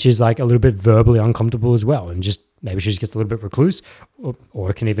 and she's like a little bit verbally uncomfortable as well. And just maybe she just gets a little bit recluse,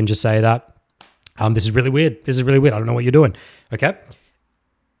 or can even just say that, this is really weird. This is really weird. I don't know what you're doing. Okay.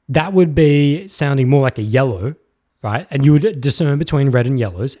 That would be sounding more like a yellow, right? And you would discern between red and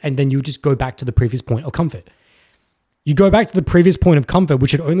yellows, and then you would just go back to the previous point of comfort. You go back to the previous point of comfort, which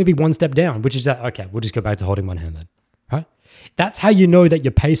should only be one step down, which is that, okay, we'll just go back to holding one hand then, right? That's how you know that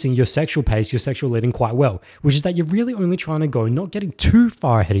you're pacing your sexual pace, your sexual leading quite well, which is that you're really only trying to go, not getting too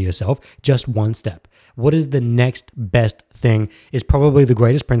far ahead of yourself, just one step. What is the next best thing is probably the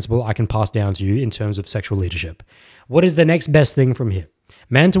greatest principle I can pass down to you in terms of sexual leadership. What is the next best thing from here?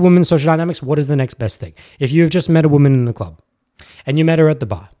 Man to woman social dynamics, what is the next best thing? If you've just met a woman in the club and you met her at the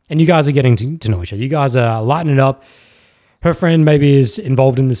bar and you guys are getting to know each other, you guys are lighting it up, her friend maybe is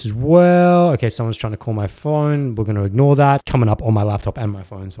involved in this as well. Okay, someone's trying to call my phone. We're going to ignore that. Coming up on my laptop and my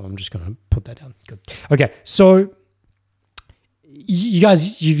phone, so I'm just going to put that down. Good. Okay, so you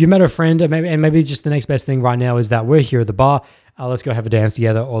guys, you met a friend, and maybe just the next best thing right now is that we're here at the bar. Let's go have a dance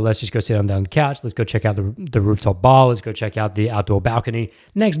together, or let's just go sit down the couch. Let's go check out the rooftop bar. Let's go check out the outdoor balcony.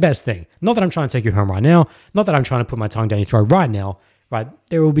 Next best thing. Not that I'm trying to take you home right now. Not that I'm trying to put my tongue down your throat right now. Right?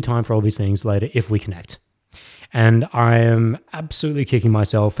 There will be time for all these things later if we connect. And I am absolutely kicking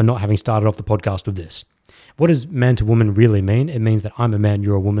myself for not having started off the podcast with this. What does man to woman really mean? It means that I'm a man,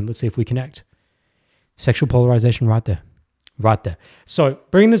 you're a woman. Let's see if we connect. Sexual polarization right there. Right there. So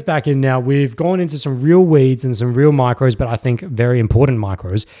bringing this back in now, we've gone into some real weeds and some real micros, but I think very important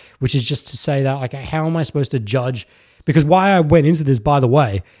micros, which is just to say that, like, how am I supposed to judge? Because why I went into this, by the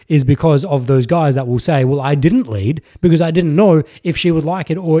way, is because of those guys that will say, well, I didn't lead because I didn't know if she would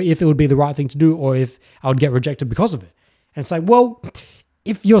like it or if it would be the right thing to do or if I would get rejected because of it. And it's like, well,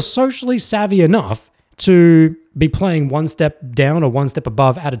 if you're socially savvy enough to be playing one step down or one step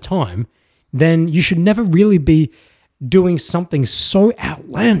above at a time, then you should never really be doing something so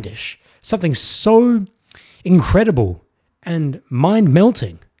outlandish, something so incredible and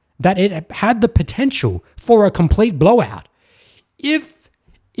mind-melting that it had the potential for a complete blowout. If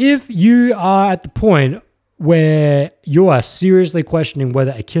you are at the point where you are seriously questioning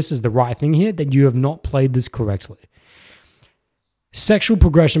whether a kiss is the right thing here, then you have not played this correctly. Sexual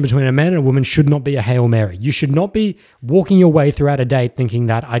progression between a man and a woman should not be a Hail Mary. You should not be walking your way throughout a date thinking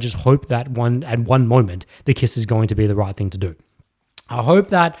that I just hope that at one moment the kiss is going to be the right thing to do. I hope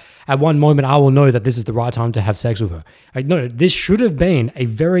that at one moment I will know that this is the right time to have sex with her. No, this should have been a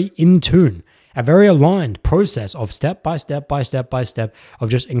very in tune, a very aligned process of step by step by step by step of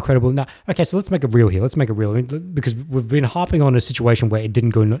just incredible. Now, okay, so let's make it real here. Let's make it real because we've been harping on a situation where it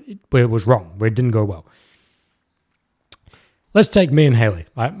didn't go, where it was wrong, where it didn't go well. Let's take me and Haley,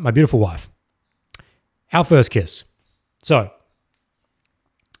 right? My beautiful wife. Our first kiss. So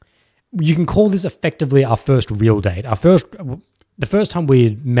you can call this effectively our first real date. The first time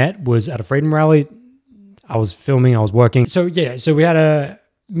we met was at a Freedom Rally. I was filming, I was working. So we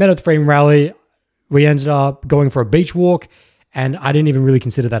met at the Freedom Rally. We ended up going for a beach walk, and I didn't even really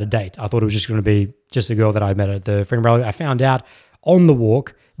consider that a date. I thought it was just going to be just a girl that I met at the Freedom Rally. I found out on the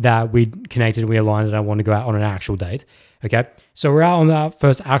walk that we connected, we aligned, and I wanted to go out on an actual date. Okay, so we're out on that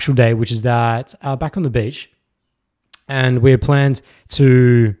first actual date, which is that back on the beach, and we had planned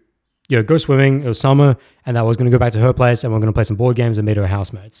to go swimming. It was summer, and I was going to go back to her place, and we're going to play some board games and meet her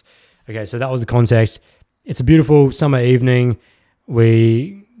housemates. Okay, so that was the context. It's a beautiful summer evening.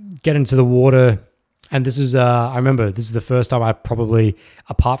 We get into the water, and this is, I remember, this is the first time I probably,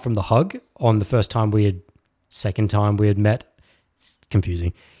 apart from the hug, on the second time we had met, it's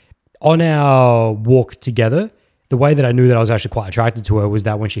confusing. On our walk together, the way that I knew that I was actually quite attracted to her was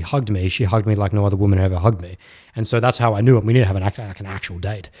that when she hugged me like no other woman ever hugged me. And so that's how I knew it. We need to have an actual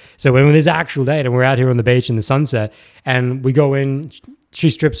date. So when there's an actual date and we're out here on the beach in the sunset and we go in, she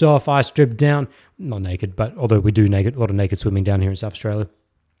strips off, I strip down, not naked, but although we do a lot of naked swimming down here in South Australia.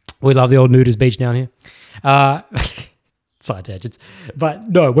 We love the old nudist beach down here. Side tangents. But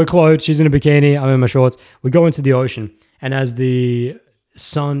no, we're clothed. She's in a bikini. I'm in my shorts. We go into the ocean. And as the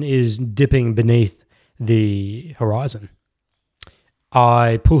sun is dipping beneath the horizon,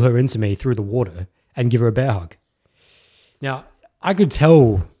 I pull her into me through the water and give her a bear hug. Now, I could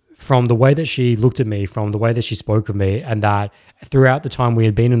tell from the way that she looked at me, from the way that she spoke of me, and that throughout the time we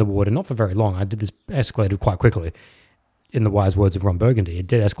had been in the water, not for very long, escalated quite quickly. In the wise words of Ron Burgundy, it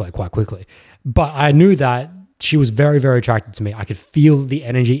did escalate quite quickly. But I knew that she was very, very attracted to me. I could feel the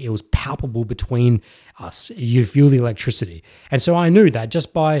energy. It was palpable between us. You feel the electricity. And so I knew that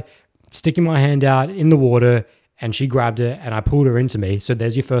just by sticking my hand out in the water and she grabbed it and I pulled her into me. So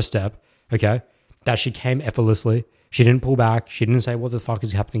there's your first step, okay? That she came effortlessly. She didn't pull back. She didn't say, what the fuck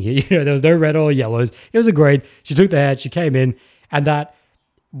is happening here? There was no red or yellows. It was agreed. She took the head. She came in. And that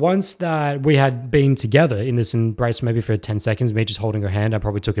once that we had been together in this embrace, maybe for 10 seconds, me just holding her hand, I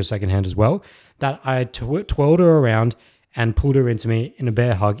probably took her second hand as well, that I twirled her around and pulled her into me in a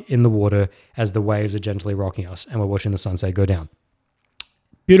bear hug in the water as the waves are gently rocking us and we're watching the sunset go down.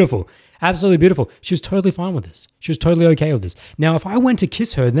 Beautiful. Absolutely beautiful. She was totally fine with this. She was totally okay with this. Now, if I went to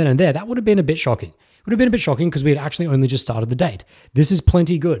kiss her then and there, that would have been a bit shocking would have been a bit shocking because we had actually only just started the date. This is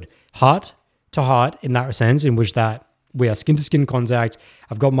plenty good. Heart to heart in that sense, in which that we are skin to skin contact.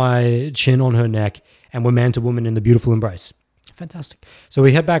 I've got my chin on her neck and we're man to woman in the beautiful embrace. Fantastic. So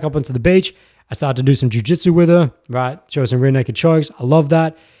we head back up onto the beach. I started to do some jiu-jitsu with her, right? Show some rear naked chokes. I love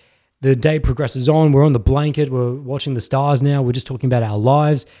that. The day progresses on. We're on the blanket. We're watching the stars now. We're just talking about our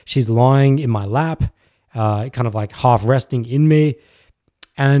lives. She's lying in my lap, kind of like half resting in me.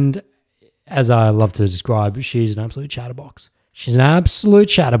 And as I love to describe, she's an absolute chatterbox. She's an absolute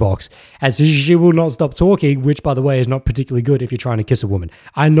chatterbox. And so she will not stop talking, which, by the way, is not particularly good if you're trying to kiss a woman.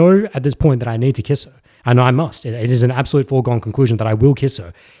 I know at this point that I need to kiss her. I know I must. It is an absolute foregone conclusion that I will kiss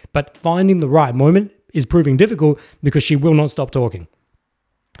her. But finding the right moment is proving difficult because she will not stop talking.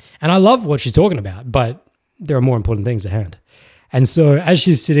 And I love what she's talking about, but there are more important things at hand. And so as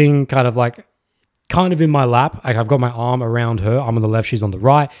she's sitting kind of in my lap, I've got my arm around her. I'm on the left, she's on the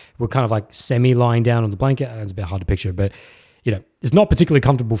right. We're kind of like semi-lying down on the blanket. And it's a bit hard to picture, but it's not particularly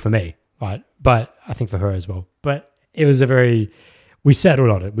comfortable for me, right? But I think for her as well. But it was we settled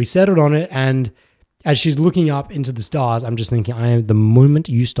on it. We settled on it, and as she's looking up into the stars, I'm just thinking, the moment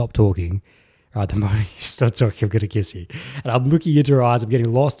you stop talking, right, the moment you stop talking, I'm going to kiss you. And I'm looking into her eyes. I'm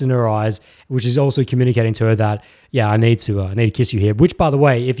getting lost in her eyes, which is also communicating to her that, I need to kiss you here. Which, by the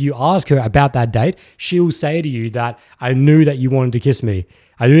way, if you ask her about that date, she'll say to you that I knew that you wanted to kiss me.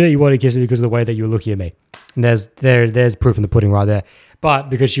 I knew that you wanted to kiss me because of the way that you were looking at me. And there's proof in the pudding right there. But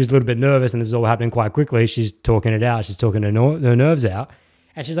because she was a little bit nervous and this is all happening quite quickly, she's talking it out. She's talking her nerves out.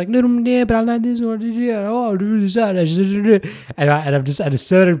 And she's like, no, but I like this, or do this, and I'm just at a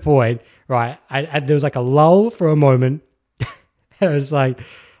certain point, right? There was like a lull for a moment. And I was like,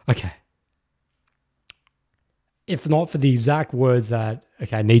 okay. If not for the exact words that,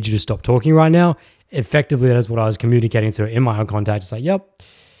 okay, I need you to stop talking right now, effectively that's what I was communicating to her in my eye contact. It's like, yep.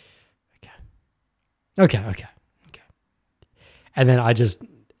 Okay. And then I just,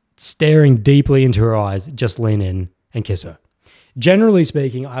 staring deeply into her eyes, just lean in and kiss her. Generally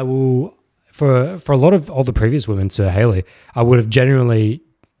speaking, I will, for a lot of all the previous women to Haley, I would have genuinely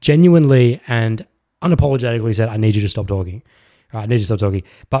and unapologetically said, I need you to stop talking. I need you to stop talking.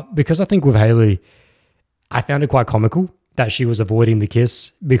 But because I think with Haley, I found it quite comical that she was avoiding the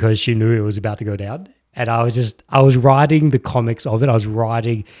kiss because she knew it was about to go down. And I was riding the comics of it. I was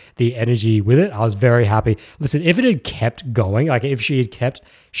riding the energy with it. I was very happy. Listen, if it had kept going, like if she had kept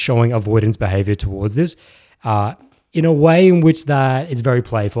showing avoidance behavior towards this, in a way in which that it's very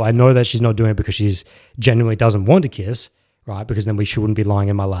playful. I know that she's not doing it because she's genuinely doesn't want to kiss, right? Because then she wouldn't be lying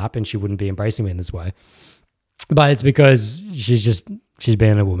in my lap and she wouldn't be embracing me in this way. But it's because she's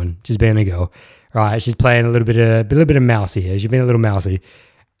being a woman. She's being a girl, right? She's playing a little bit of mousy here. She's being a little mousy.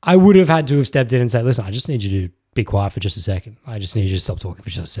 I would have had to have stepped in and said, listen, I just need you to be quiet for just a second. I just need you to stop talking for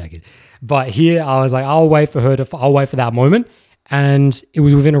just a second. But here I was like, I'll wait for that moment. And it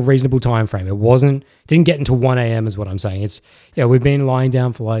was within a reasonable time frame. Didn't get into 1 a.m. is what I'm saying. We've been lying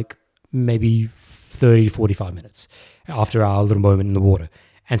down for like maybe 30 to 45 minutes after our little moment in the water.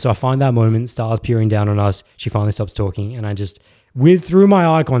 And so I find that moment, stars peering down on us. She finally stops talking. And I just, through my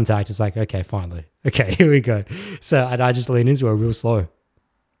eye contact, it's like, okay, finally. Okay, here we go. So and I just lean into her real slow.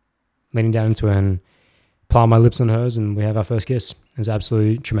 Leaning down into her and plant my lips on hers, and we have our first kiss. It was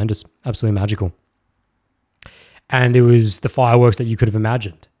absolutely tremendous, absolutely magical. And it was the fireworks that you could have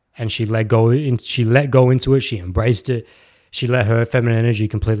imagined. And she let go into it. She embraced it. She let her feminine energy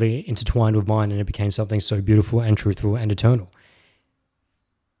completely intertwine with mine, and it became something so beautiful and truthful and eternal.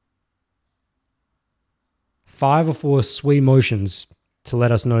 5 or 4 sweet motions to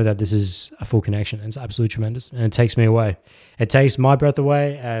let us know that this is a full connection. And it's absolutely tremendous. And it takes me away. It takes my breath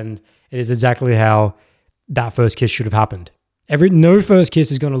away, and it is exactly how that first kiss should have happened. No first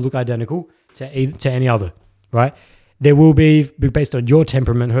kiss is going to look identical to any other, right? There will be, based on your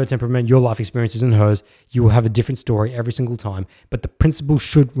temperament, her temperament, your life experiences and hers, you will have a different story every single time, but the principle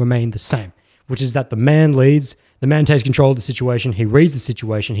should remain the same, which is that the man leads, the man takes control of the situation, he reads the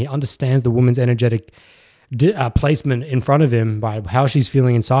situation, he understands the woman's energetic placement in front of him by how she's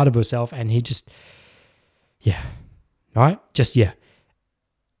feeling inside of herself, and he just, right?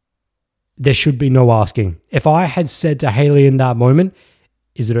 There should be no asking. If I had said to Haley in that moment,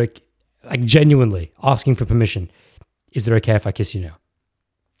 is it okay, like genuinely asking for permission, is it okay if I kiss you now?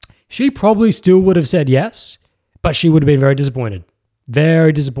 She probably still would have said yes, but she would have been very disappointed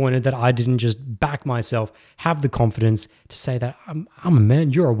that I didn't just back myself, have the confidence to say that I'm a man,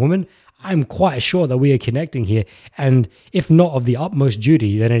 you're a woman. I'm quite sure that we are connecting here. And if not of the utmost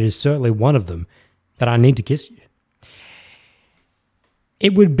duty, then it is certainly one of them that I need to kiss you.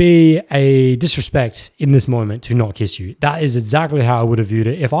 it would be a disrespect in this moment to not kiss you. That is exactly how I would have viewed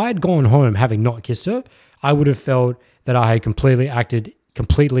it. If I had gone home having not kissed her, I would have felt that I had completely acted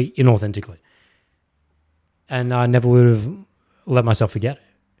completely inauthentically. And I never would have let myself forget it.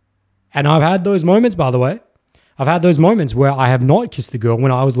 And I've had those moments, by the way. I've had those moments where I have not kissed the girl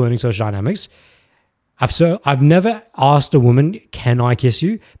when I was learning social dynamics. I've never asked a woman, can I kiss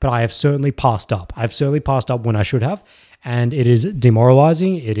you? But I have certainly passed up. I've certainly passed up when I should have. And it is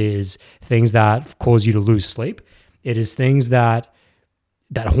demoralizing. It is things that cause you to lose sleep. It is things that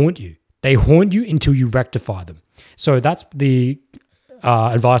haunt you. They haunt you until you rectify them. So that's the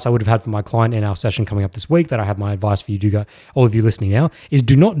advice I would have had for my client in our session coming up this week, that I have my advice for you, all of you listening now, is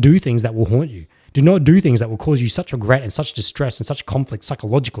do not do things that will haunt you. Do not do things that will cause you such regret and such distress and such conflict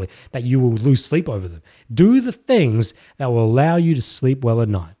psychologically that you will lose sleep over them. Do the things that will allow you to sleep well at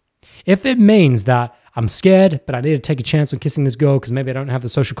night. If it means that I'm scared, but I need to take a chance on kissing this girl because maybe I don't have the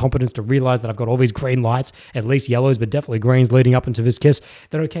social competence to realize that I've got all these green lights, at least yellows, but definitely greens leading up into this kiss,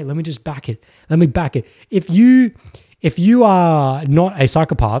 then okay, let me just back it. Let me back it. If you are not a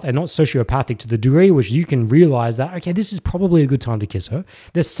psychopath and not sociopathic to the degree which you can realize that, okay, this is probably a good time to kiss her.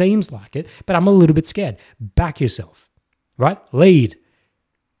 This seems like it, but I'm a little bit scared. Back yourself, right? Lead.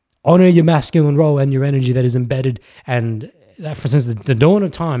 Honor your masculine role and your energy that is embedded, and that, for instance, the dawn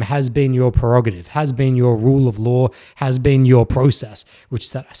of time has been your prerogative, has been your rule of law, has been your process, which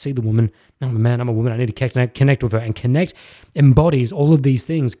is that I see the woman, I'm a man, I'm a woman, I need to connect with her. And connect embodies all of these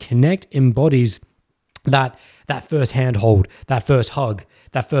things. Connect embodies that first handhold, that first hug,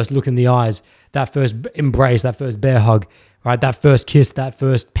 that first look in the eyes, that first embrace, that first bear hug, right? That first kiss, that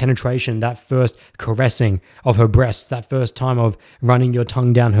first penetration, that first caressing of her breasts, that first time of running your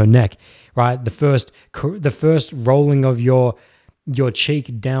tongue down her neck, right? The first rolling of your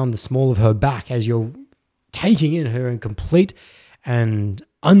cheek down the small of her back as you're taking in her in complete and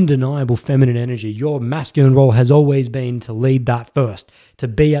undeniable feminine energy. Your masculine role has always been to lead that first, to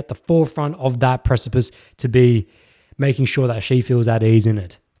be at the forefront of that precipice, to be making sure that she feels at ease in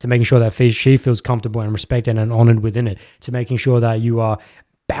it, to making sure that she feels comfortable and respected and honored within it, to making sure that you are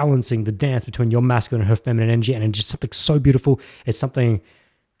balancing the dance between your masculine and her feminine energy. And it's just something so beautiful. It's something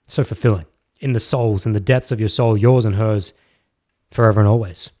so fulfilling in the souls, in the depths of your soul, yours and hers, forever and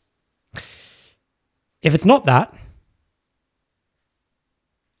always. If it's not that,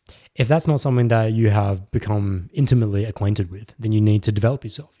 if that's not something that you have become intimately acquainted with, then you need to develop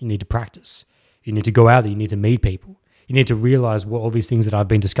yourself. You need to practice. You need to go out there. You need to meet people. You need to realize what all these things that I've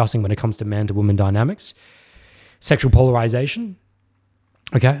been discussing when it comes to man to woman dynamics, sexual polarization.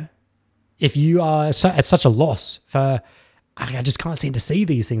 Okay. If you are at such a loss for, I just can't seem to see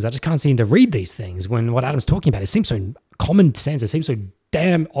these things. I just can't seem to read these things. When what Adam's talking about, it seems so common sense. It seems so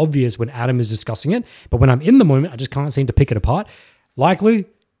damn obvious when Adam is discussing it. But when I'm in the moment, I just can't seem to pick it apart. Likely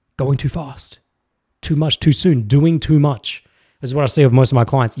going too fast, too much, too soon, doing too much. This is what I see with most of my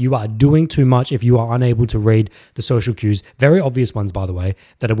clients. You are doing too much if you are unable to read the social cues, very obvious ones, by the way,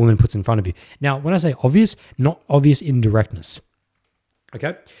 that a woman puts in front of you. Now, when I say obvious, not obvious indirectness.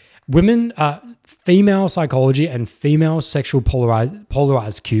 Okay? Women, female psychology and female sexual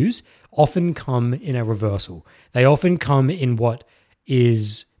polarized cues often come in a reversal. They often come in what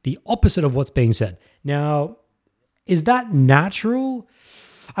is the opposite of what's being said. Now, is that natural?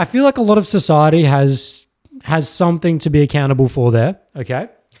 I feel like a lot of society has something to be accountable for there, okay?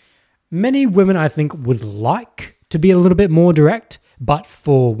 Many women, I think, would like to be a little bit more direct, but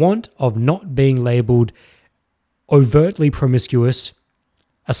for want of not being labeled overtly promiscuous,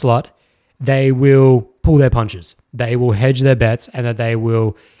 a slut, they will pull their punches. They will hedge their bets, and that they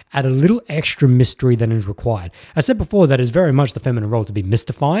will add a little extra mystery than is required. I said before that it's very much the feminine role to be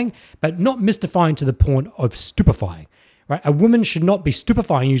mystifying, but not mystifying to the point of stupefying. Right? A woman should not be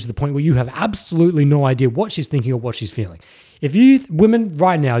stupefying you to the point where you have absolutely no idea what she's thinking or what she's feeling. If you women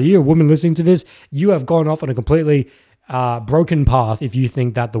right now, you're a woman listening to this, you have gone off on a completely broken path if you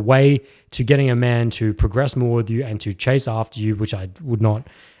think that the way to getting a man to progress more with you and to chase after you, which I would not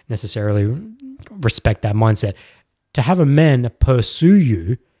necessarily respect that mindset, to have a man pursue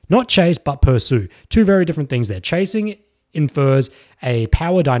you, not chase, but pursue. Two very different things there. Chasing infers a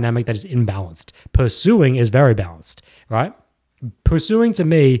power dynamic that is imbalanced. Pursuing is very balanced, right? Pursuing to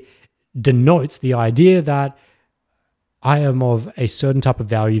me denotes the idea that I am of a certain type of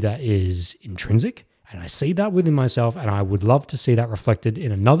value that is intrinsic, and I see that within myself, and I would love to see that reflected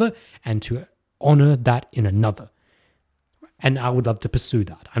in another and to honor that in another. And I would love to pursue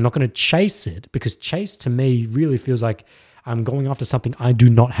that. I'm not going to chase it, because chase to me really feels like I'm going after something I do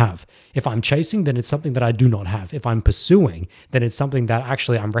not have. If I'm chasing, then it's something that I do not have. If I'm pursuing, then it's something that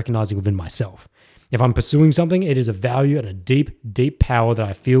actually I'm recognizing within myself. If I'm pursuing something, it is a value and a deep, deep power that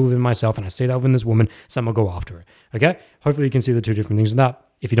I feel within myself, and I see that within this woman, so I'm gonna go after it. Okay? Hopefully you can see the two different things in that.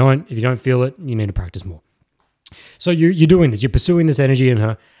 If you don't feel it, you need to practice more. So you're doing this, you're pursuing this energy in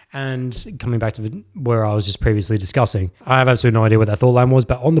her, and coming back to where I was just previously discussing, I have absolutely no idea what that thought line was,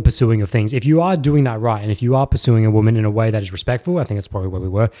 but on the pursuing of things, if you are doing that right, and if you are pursuing a woman in a way that is respectful, I think that's probably where we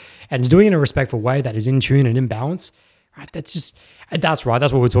were, and doing it in a respectful way that is in tune and in balance, right? That's right.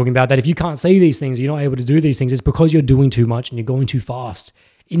 That's what we're talking about. That if you can't see these things, you're not able to do these things, it's because you're doing too much and you're going too fast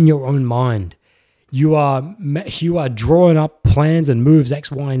in your own mind. You are drawing up plans and moves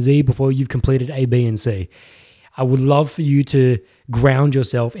X, Y, and Z before you've completed A, B, and C. I would love for you to ground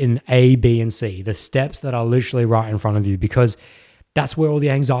yourself in A, B, and C, the steps that are literally right in front of you, because that's where all the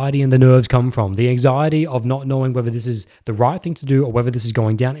anxiety and the nerves come from. The anxiety of not knowing whether this is the right thing to do or whether this is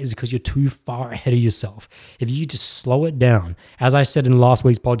going down is because you're too far ahead of yourself. If you just slow it down, as I said in last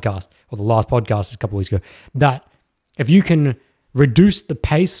week's podcast, or the last podcast a couple of weeks ago, that if you can reduce the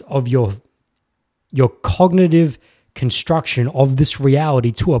pace of your cognitive construction of this reality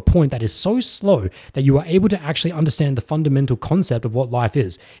to a point that is so slow that you are able to actually understand the fundamental concept of what life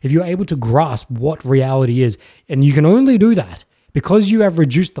is. If you're able to grasp what reality is, and you can only do that because you have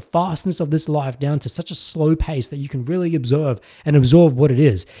reduced the fastness of this life down to such a slow pace that you can really observe and absorb what it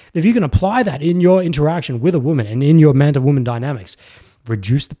is. If you can apply that in your interaction with a woman and in your man to woman dynamics,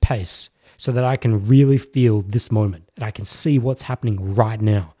 reduce the pace so that I can really feel this moment and I can see what's happening right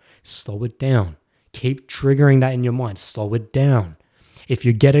now. Slow it down. Keep triggering that in your mind. Slow it down. If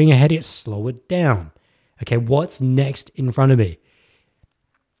you're getting ahead of it, slow it down. Okay, what's next in front of me?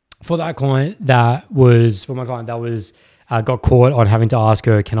 For my client that was got caught on having to ask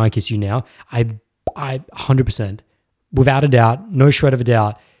her, "Can I kiss you now?" I 100%, without a doubt, no shred of a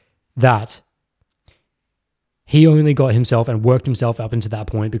doubt, that he only got himself and worked himself up into that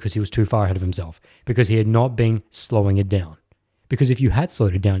point because he was too far ahead of himself, because he had not been slowing it down. Because if you had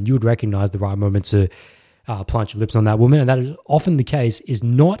slowed it down, you would recognize the right moment to plant your lips on that woman. And that is often the case, is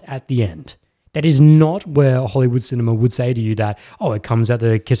not at the end. That is not where Hollywood cinema would say to you that, oh, it comes at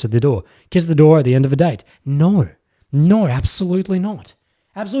the kiss at the door. Kiss at the door at the end of a date. No, absolutely not.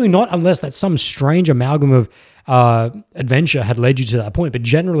 Absolutely not, unless that's some strange amalgam of adventure had led you to that point. But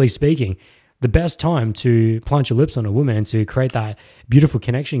generally speaking, the best time to plant your lips on a woman and to create that beautiful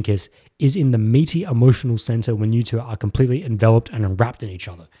connection kiss is in the meaty emotional center, when you two are completely enveloped and wrapped in each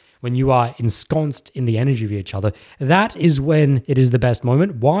other. When you are ensconced in the energy of each other, that is when it is the best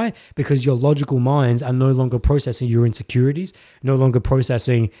moment. Why? Because your logical minds are no longer processing your insecurities, no longer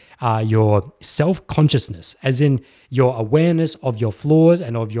processing your self-consciousness, as in your awareness of your flaws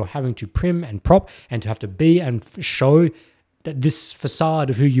and of your having to prim and prop and to have to be and show that this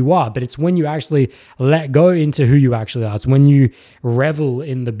facade of who you are. But it's when you actually let go into who you actually are. It's when you revel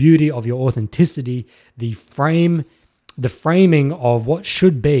in the beauty of your authenticity, the framing of what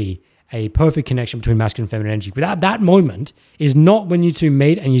should be a perfect connection between masculine and feminine energy. Without that moment is not when you two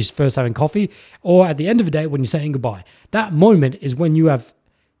meet and you're first having coffee, or at the end of the day when you're saying goodbye. That moment is when you have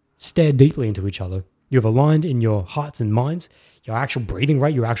stared deeply into each other. You have aligned in your hearts and minds, your actual breathing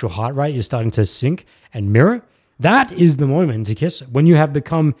rate, your actual heart rate, you're starting to sync and mirror. That is the moment to kiss, when you have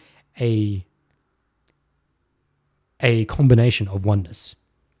become a combination of oneness.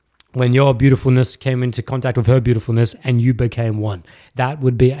 When your beautifulness came into contact with her beautifulness and you became one. That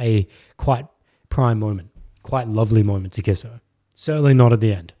would be a quite prime moment, quite lovely moment to kiss her. Certainly not at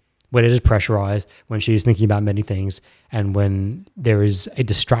the end, when it is pressurized, when she is thinking about many things, and when there is a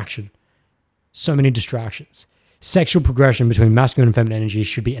distraction. So many distractions. Sexual progression between masculine and feminine energy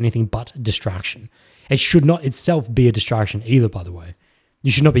should be anything but distraction. It should not itself be a distraction either, by the way.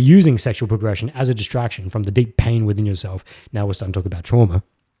 You should not be using sexual progression as a distraction from the deep pain within yourself. Now we're starting to talk about trauma.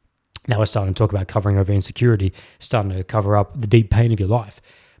 Now we're starting to talk about covering over insecurity, starting to cover up the deep pain of your life.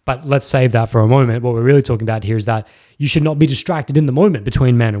 But let's save that for a moment. What we're really talking about here is that you should not be distracted in the moment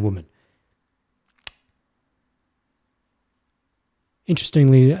between man and woman.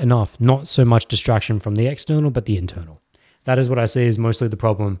 Interestingly enough, not so much distraction from the external, but the internal. That is what I see is mostly the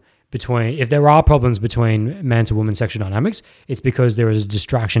problem between, if there are problems between man to woman sexual dynamics, it's because there is a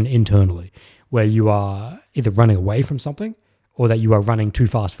distraction internally where you are either running away from something or that you are running too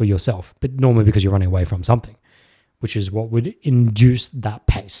fast for yourself, but normally because you're running away from something, which is what would induce that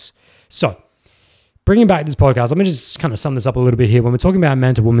pace. So, bringing back this podcast, let me just kind of sum this up a little bit here. When we're talking about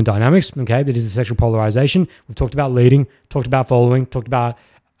man to woman dynamics, okay, it is a sexual polarization. We've talked about leading, talked about following, talked about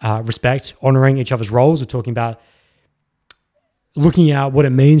respect, honoring each other's roles. We're talking about looking at what it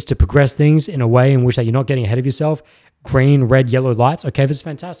means to progress things in a way in which that you're not getting ahead of yourself. Green, red, yellow lights. Okay, this is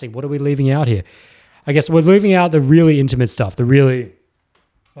fantastic. What are we leaving out here? I guess we're leaving out the really intimate stuff, the really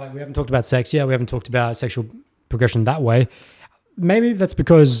Like, we haven't talked about sex yet. We haven't talked about sexual progression that way. Maybe that's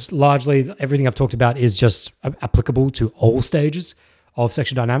because largely everything I've talked about is just applicable to all stages of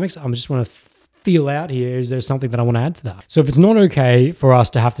sexual dynamics. I just want to feel out here, is there something that I want to add to that? So if it's not okay for us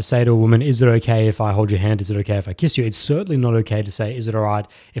to have to say to a woman, is it okay if I hold your hand? Is it okay if I kiss you? It's certainly not okay to say, is it all right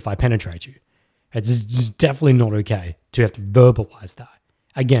if I penetrate you? It's just definitely not okay to have to verbalize that.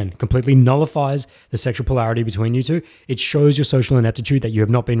 Again, completely nullifies the sexual polarity between you two. It shows your social ineptitude, that you have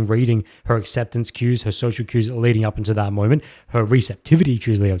not been reading her acceptance cues, her social cues leading up into that moment, her receptivity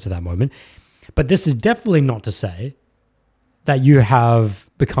cues leading up to that moment. But this is definitely not to say that you have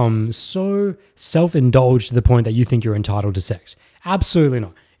become so self-indulged to the point that you think you're entitled to sex. Absolutely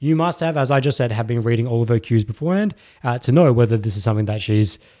not. You must have, as I just said, have been reading all of her cues beforehand to know whether this is something that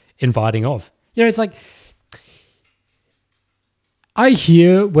she's inviting of. You know, it's like, I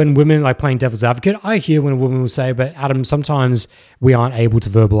hear when women, like playing devil's advocate, I hear when a woman will say, but Adam, sometimes we aren't able to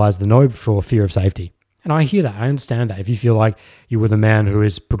verbalize the no for fear of safety. And I hear that. I understand that. If you feel like you're with a man who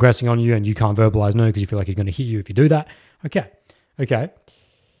is progressing on you and you can't verbalize no because you feel like he's going to hit you if you do that, okay.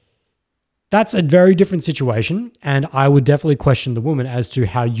 That's a very different situation, and I would definitely question the woman as to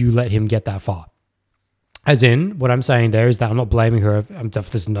how you let him get that far. As in, what I'm saying there is that I'm not blaming her.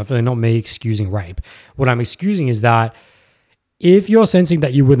 This is definitely not me excusing rape. What I'm excusing is that if you're sensing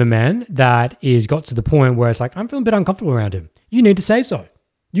that you're with a man that is got to the point where it's like, I'm feeling a bit uncomfortable around him, you need to say so.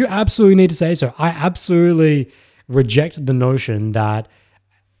 You absolutely need to say so. I absolutely reject the notion that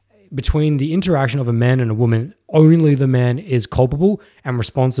between the interaction of a man and a woman, only the man is culpable and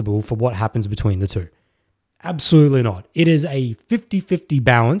responsible for what happens between the two. Absolutely not. It is a 50-50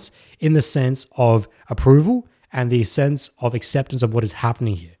 balance in the sense of approval and the sense of acceptance of what is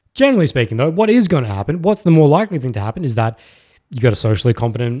happening here. Generally speaking, though, what is going to happen, what's the more likely thing to happen is that you got a socially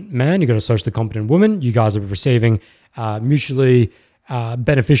competent man, you got a socially competent woman, you guys are receiving mutually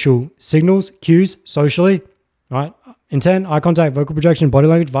beneficial signals, cues, socially, right? Intent, eye contact, vocal projection, body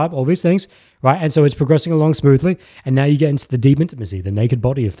language, vibe, all these things, right? And so it's progressing along smoothly, and now you get into the deep intimacy, the naked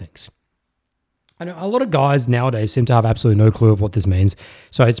body of things. I know a lot of guys nowadays seem to have absolutely no clue of what this means,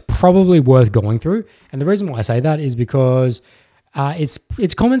 so it's probably worth going through. And the reason why I say that is because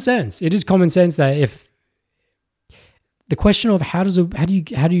it's common sense. It is common sense that if the question of how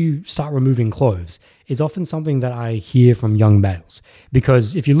do you start removing clothes is often something that I hear from young males,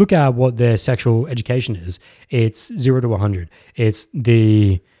 because if you look at what their sexual education is, it's 0 to 100. It's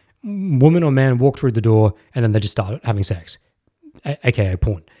the woman or man walk through the door and then they just start having sex, aka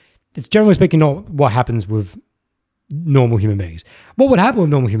porn. It's generally speaking not what happens with normal human beings. What would happen with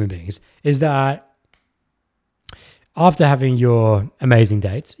normal human beings is that after having your amazing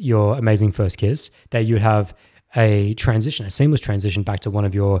dates, your amazing first kiss, that you'd have a seamless transition back to one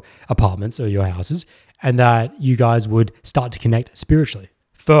of your apartments or your houses, and that you guys would start to connect spiritually.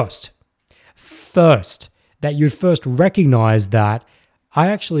 First, that you'd first recognize that I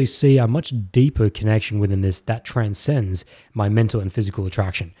actually see a much deeper connection within this that transcends my mental and physical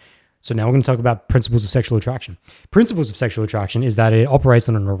attraction. So now we're going to talk about principles of sexual attraction. Principles of sexual attraction is that it operates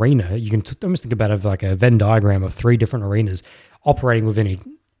on an arena. You can almost think about it like a Venn diagram of 3 different arenas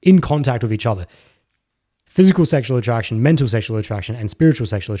operating in contact with each other. Physical sexual attraction, mental sexual attraction, and spiritual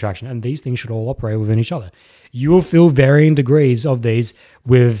sexual attraction. And these things should all operate within each other. You will feel varying degrees of these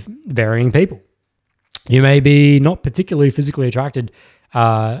with varying people. You may be not particularly physically attracted,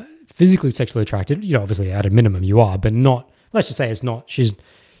 physically sexually attracted. You know, obviously at a minimum you are, but not, let's just say she's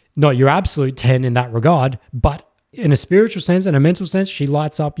not your absolute 10 in that regard, but in a spiritual sense and a mental sense, she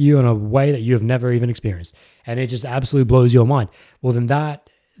lights up you in a way that you have never even experienced. And it just absolutely blows your mind. Well, then that,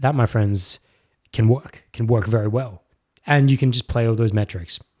 my friends, can work very well. And you can just play all those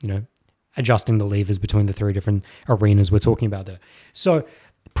metrics, adjusting the levers between the 3 different arenas we're talking about there. So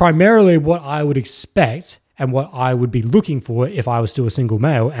primarily what I would expect and what I would be looking for if I was still a single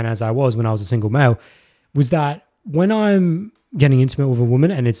male, and as I was when I was a single male, was that when I'm getting intimate with a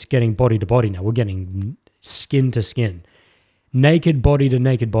woman and it's getting body to body now, we're getting skin to skin, naked body to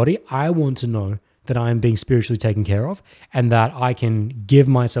naked body, I want to know that I am being spiritually taken care of and that I can give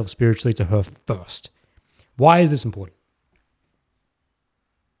myself spiritually to her first. Why is this important?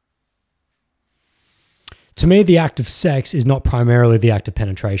 To me, the act of sex is not primarily the act of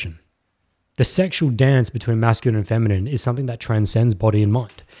penetration. The sexual dance between masculine and feminine is something that transcends body and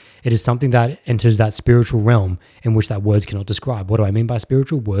mind. It is something that enters that spiritual realm in which that words cannot describe. What do I mean by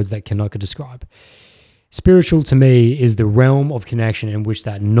spiritual? Words that cannot describe. Spiritual to me is the realm of connection in which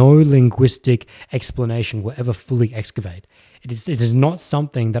that no linguistic explanation will ever fully excavate. It is not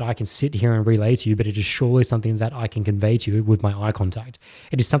something that I can sit here and relay to you, but it is surely something that I can convey to you with my eye contact.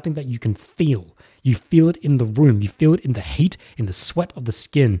 It is something that you can feel. You feel it in the room. You feel it in the heat, in the sweat of the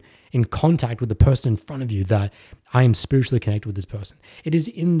skin, in contact with the person in front of you, that I am spiritually connected with this person. It is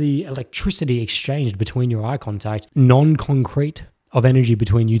in the electricity exchanged between your eye contact, non-concrete, of energy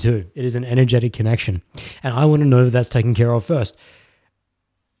between you two. It is an energetic connection. And I want to know that that's taken care of first.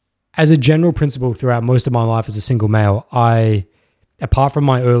 As a general principle throughout most of my life as a single male, apart from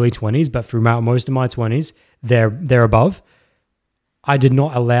my early 20s, but throughout most of my 20s, there above, I did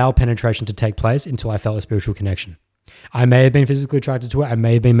not allow penetration to take place until I felt a spiritual connection. I may have been physically attracted to it, I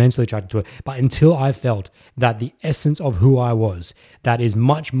may have been mentally attracted to it, but until I felt that the essence of who I was, that is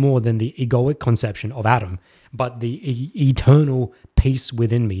much more than the egoic conception of Adam, but the eternal peace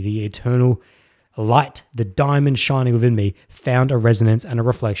within me, the eternal light, the diamond shining within me, found a resonance and a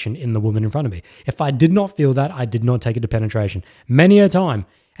reflection in the woman in front of me. If I did not feel that, I did not take it to penetration. Many a time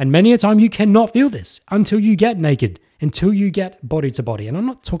you cannot feel this until you get naked, until you get body to body. And I'm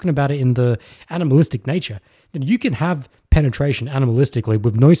not talking about it in the animalistic nature. You can have penetration animalistically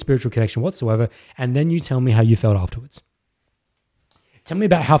with no spiritual connection whatsoever, and then you tell me how you felt afterwards. Tell me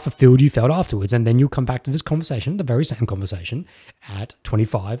about how fulfilled you felt afterwards, and then you'll come back to this conversation, the very same conversation, at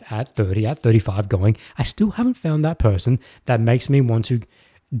 25, at 30, at 35, going, I still haven't found that person that makes me want to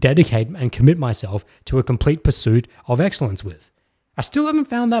dedicate and commit myself to a complete pursuit of excellence with. I still haven't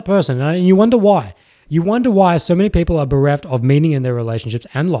found that person, and you wonder why. You wonder why so many people are bereft of meaning in their relationships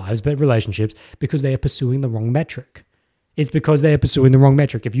and lives, but relationships, because they are pursuing the wrong metric. It's because they are pursuing the wrong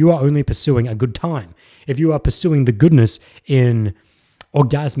metric. If you are only pursuing a good time, if you are pursuing the goodness in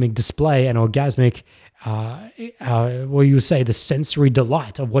orgasmic display and orgasmic, you would say the sensory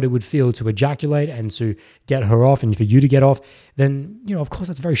delight of what it would feel to ejaculate and to get her off and for you to get off, then, of course,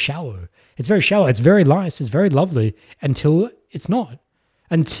 that's very shallow. It's very shallow. It's very nice. It's very lovely until it's not.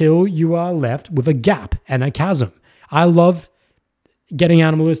 Until you are left with a gap and a chasm. I love getting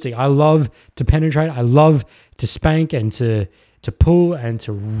animalistic. I love to penetrate. I love to spank and to pull and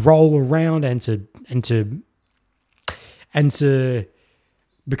to roll around and to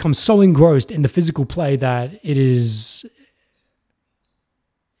become so engrossed in the physical play that it is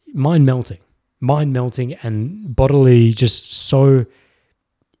mind-melting and bodily just so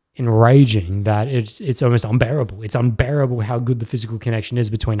enraging that it's almost unbearable. It's unbearable how good the physical connection is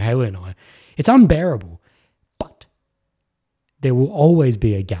between Haley and I. It's unbearable, but there will always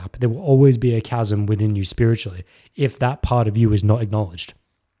be a gap. There will always be a chasm within you spiritually if that part of you is not acknowledged.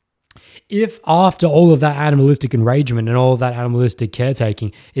 If after all of that animalistic enragement and all of that animalistic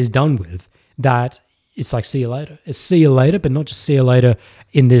caretaking is done with, that it's like see you later. It's see you later, but not just see you later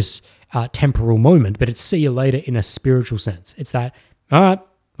in this temporal moment, but it's see you later in a spiritual sense. It's that, all right,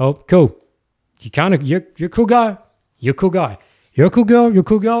 oh, cool. You're a cool guy. You're a cool guy. You're a cool girl. You're a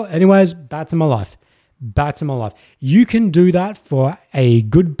cool girl. Anyways, back to my life. Back to my life. You can do that for a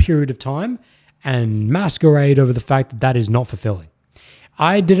good period of time and masquerade over the fact that that is not fulfilling.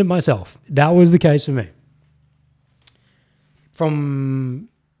 I did it myself. That was the case for me. From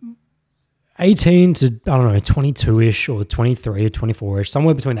 18 to, 22-ish or 23 or 24-ish,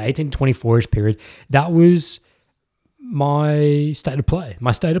 somewhere between the 18 to 24-ish period, that was my state of play.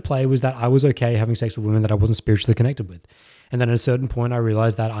 My state of play was that I was okay having sex with women that I wasn't spiritually connected with. And then at a certain point, I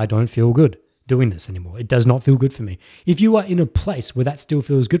realized that I don't feel good doing this anymore. It does not feel good for me. If you are in a place where that still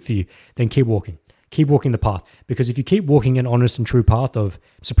feels good for you, then keep walking. Keep walking the path. Because if you keep walking an honest and true path of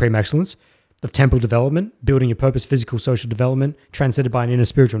supreme excellence, of temple development, building your purpose, physical, social development, transcended by an inner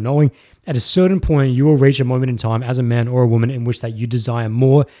spiritual knowing, at a certain point, you will reach a moment in time as a man or a woman in which that you desire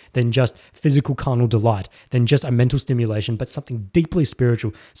more than just physical carnal delight, than just a mental stimulation, but something deeply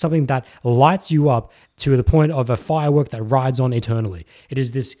spiritual, something that lights you up to the point of a firework that rides on eternally. It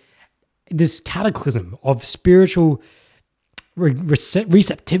is this cataclysm of spiritual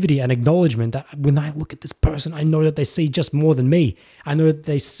receptivity and acknowledgement that when I look at this person, I know that they see just more than me. I know that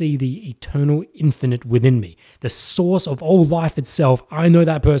they see the eternal infinite within me, the source of all life itself. I know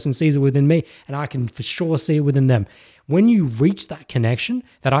that person sees it within me, and I can for sure see it within them. When you reach that connection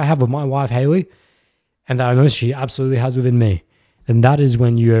that I have with my wife, Haley, and that I know she absolutely has within me, then that is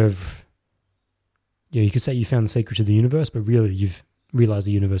when you have, you could say you found the secret to the universe, but really you've realized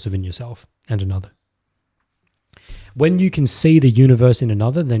the universe within yourself and another. When you can see the universe in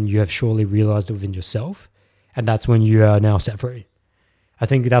another, then you have surely realized it within yourself. And that's when you are now set free. I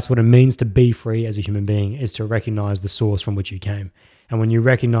think that's what it means to be free as a human being, is to recognize the source from which you came. And when you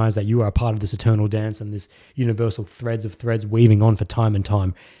recognize that you are a part of this eternal dance and this universal threads of threads weaving on for time and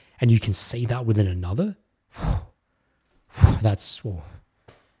time, and you can see that within another, That's, well,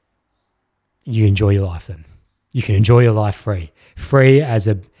 you enjoy your life then. You can enjoy your life free. Free as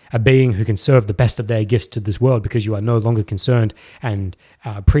a being who can serve the best of their gifts to this world, because you are no longer concerned and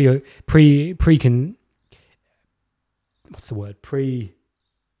preoccupied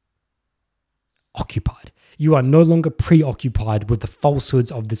You are no longer preoccupied with the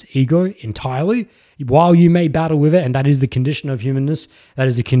falsehoods of this ego entirely. While you may battle with it, and that is the condition of humanness, that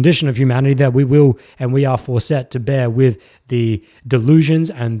is the condition of humanity, that we will and we are foreset to bear with the delusions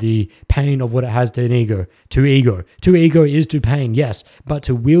and the pain of what it has to an ego. To ego. To ego is to pain, yes, but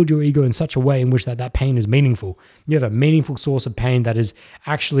to wield your ego in such a way in which that pain is meaningful. You have a meaningful source of pain that is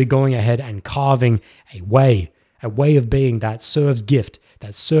actually going ahead and carving a way of being that serves gift,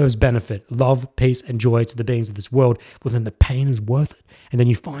 that serves benefit, love, peace, and joy to the beings of this world, well, then the pain is worth it. And then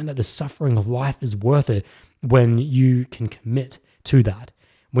you find that the suffering of life is worth it when you can commit to that.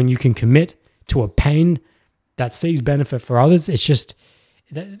 When you can commit to a pain that sees benefit for others, it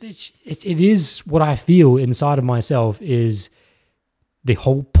is what I feel inside of myself is the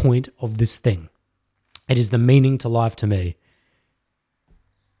whole point of this thing. It is the meaning to life to me.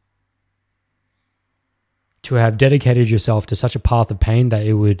 To have dedicated yourself to such a path of pain that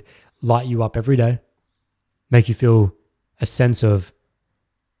it would light you up every day, make you feel a sense of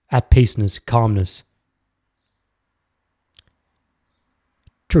at peaceness, calmness.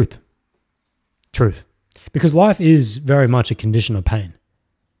 Truth. Because life is very much a condition of pain.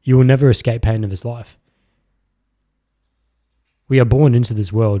 You will never escape pain in this life. We are born into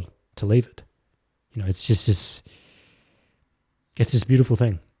this world to leave it. It's just this beautiful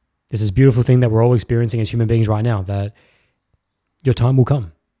thing. There's this beautiful thing that we're all experiencing as human beings right now, that your time will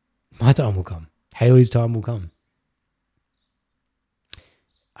come. My time will come. Haley's time will come.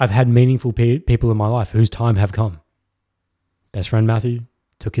 I've had meaningful people in my life whose time have come. Best friend Matthew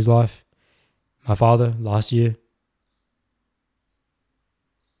took his life. My father last year.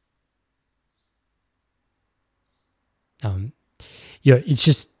 It's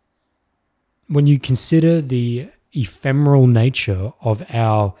just when you consider the ephemeral nature of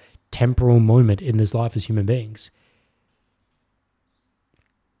our temporal moment in this life as human beings,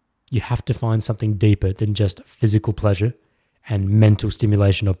 you have to find something deeper than just physical pleasure and mental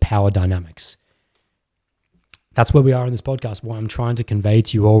stimulation of power dynamics. That's where we are in this podcast. What I'm trying to convey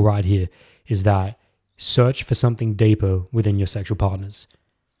to you all right here is that search for something deeper within your sexual partners.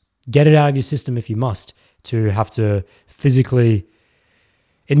 Get it out of your system if you must, to have to physically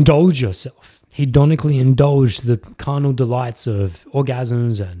indulge yourself, hedonically indulge the carnal delights of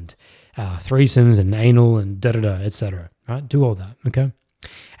orgasms and threesomes and anal and etc. Right? Do all that, okay?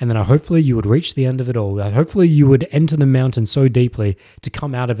 And then hopefully you would reach the end of it all. Hopefully you would enter the mountain so deeply to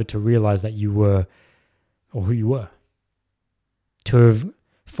come out of it to realize that you were, or who you were. To have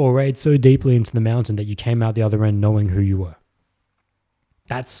forayed so deeply into the mountain that you came out the other end knowing who you were.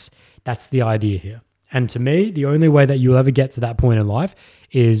 That's the idea here. And to me, the only way that you'll ever get to that point in life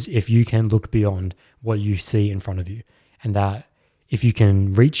is if you can look beyond what you see in front of you. And that if you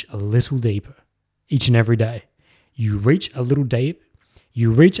can reach a little deeper each and every day, you reach a little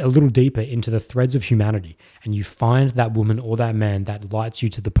deeper into the threads of humanity, and you find that woman or that man that lights you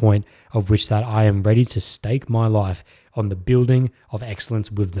to the point of which that I am ready to stake my life on the building of excellence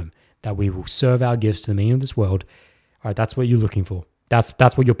with them, that we will serve our gifts to the meaning of this world. All right, that's what you're looking for. That's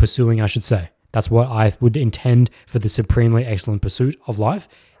what you're pursuing, I should say. That's what I would intend for the supremely excellent pursuit of life,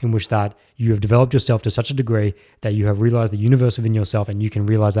 in which that you have developed yourself to such a degree that you have realized the universe within yourself, and you can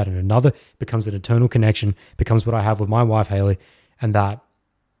realize that in another, becomes an eternal connection, becomes what I have with my wife, Haley, and that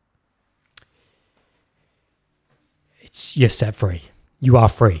you're set free. You are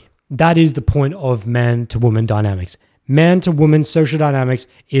free. That is the point of man to woman dynamics. Man to woman social dynamics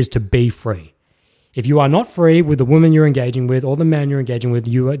is to be free. If you are not free with the woman you're engaging with or the man you're engaging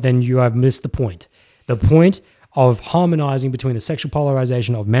with, then you have missed the point. The point of harmonizing between the sexual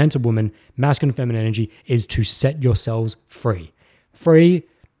polarization of man to woman, masculine and feminine energy, is to set yourselves free. Free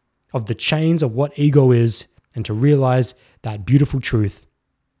of the chains of what ego is, and to realize that beautiful truth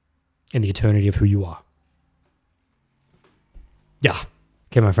in the eternity of who you are. Yeah.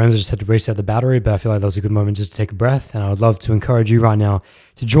 Okay, my friends, I just had to reset the battery, but I feel like that was a good moment just to take a breath. And I would love to encourage you right now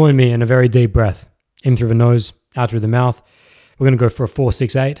to join me in a very deep breath. In through the nose, out through the mouth. We're going to go for a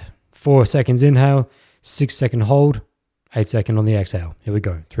 4-6-8. 4 seconds inhale, 6-second hold, 8-second on the exhale. Here we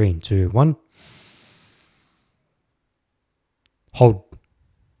go. 3, 2, 1. Hold.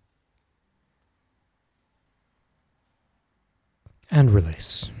 And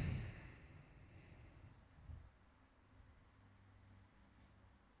release.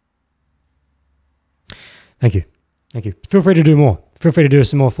 Thank you. Feel free to do more. Feel free to do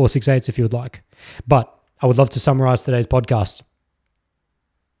some more 4-6-8s if you would like. But I would love to summarize today's podcast.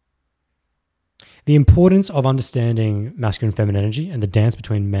 The importance of understanding masculine and feminine energy and the dance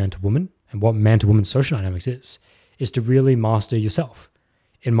between man to woman and what man to woman social dynamics is to really master yourself.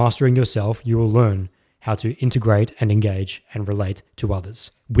 In mastering yourself, you will learn how to integrate and engage and relate to others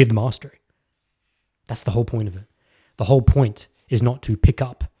with mastery. That's the whole point of it. The whole point is not to pick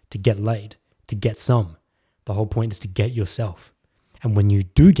up, to get laid, to get some. The whole point is to get yourself. And when you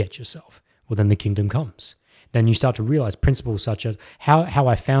do get yourself, well, then the kingdom comes. Then you start to realize principles such as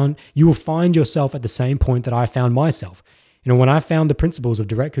you will find yourself at the same point that I found myself. When I found the principles of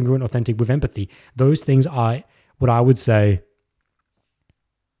direct, congruent, authentic with empathy, those things are what I would say,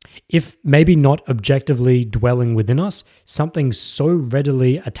 if maybe not objectively dwelling within us, something so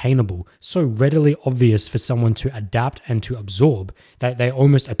readily attainable, so readily obvious for someone to adapt and to absorb that they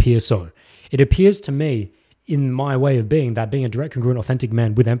almost appear so. It appears to me, in my way of being, that being a direct, congruent, authentic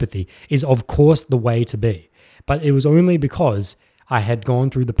man with empathy is of course the way to be. But it was only because I had gone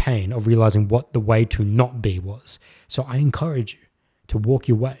through the pain of realizing what the way to not be was. So I encourage you to walk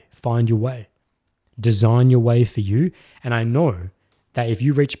your way, find your way, design your way for you. And I know that if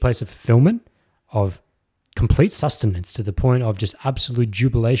you reach a place of fulfillment, of complete sustenance to the point of just absolute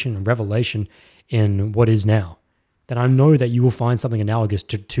jubilation and revelation in what is now, then I know that you will find something analogous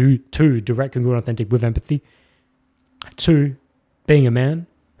to direct, congruent, authentic with empathy, to being a man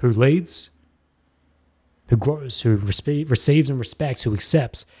who leads, who grows, who receives and respects, who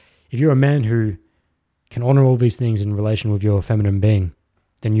accepts. If you're a man who can honor all these things in relation with your feminine being,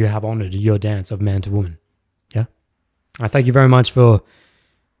 then you have honored your dance of man to woman. Yeah? I thank you very much for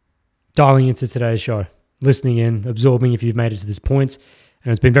dialing into today's show, listening in, absorbing if you've made it to this point.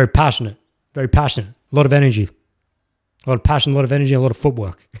 And it's been very passionate, a lot of energy, a lot of passion, a lot of energy, a lot of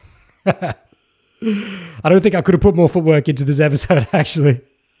footwork. I don't think I could have put more footwork into this episode, actually.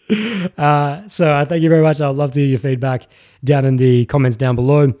 So I thank you very much. I'd love to hear your feedback down in the comments down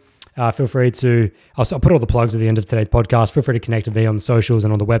below. Feel free to, I'll put all the plugs at the end of today's podcast. Feel free to connect with me on the socials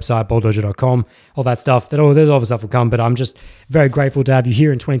and on the website, bolddojo.com, all that stuff. There's all the stuff will come, but I'm just very grateful to have you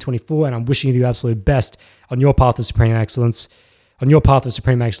here in 2024, and I'm wishing you the absolute best on your path of supreme excellence. On your path of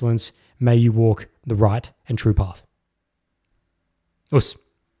supreme excellence, may you walk the right and true path. Us.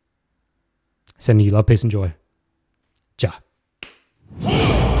 Sending you love, peace, and joy. Ja.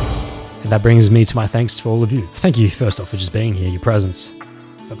 And that brings me to my thanks for all of you. Thank you, first off, for just being here, your presence.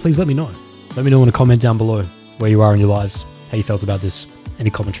 But please let me know. Let me know in a comment down below where you are in your lives, how you felt about this,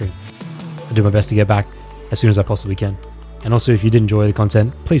 any commentary. I'll do my best to get back as soon as I possibly can. And also, if you did enjoy the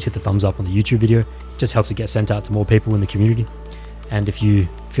content, please hit the thumbs up on the YouTube video. It just helps it get sent out to more people in the community. And if you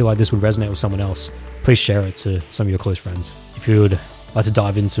feel like this would resonate with someone else, please share it to some of your close friends. If you would like to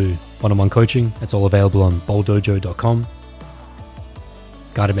dive into one-on-one coaching, it's all available on bolddojo.com.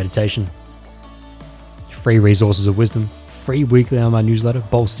 Guided meditation, free resources of wisdom, free weekly on my newsletter,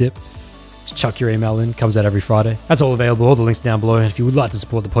 Bold Sip. Just chuck your email in, comes out every Friday. That's all available, all the links down below. And if you would like to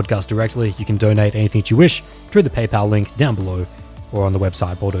support the podcast directly, you can donate anything that you wish through the PayPal link down below or on the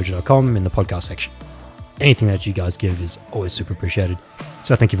website, bolddojo.com, in the podcast section. Anything that you guys give is always super appreciated.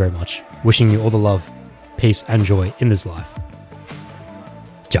 So thank you very much. Wishing you all the love, peace, and joy in this life.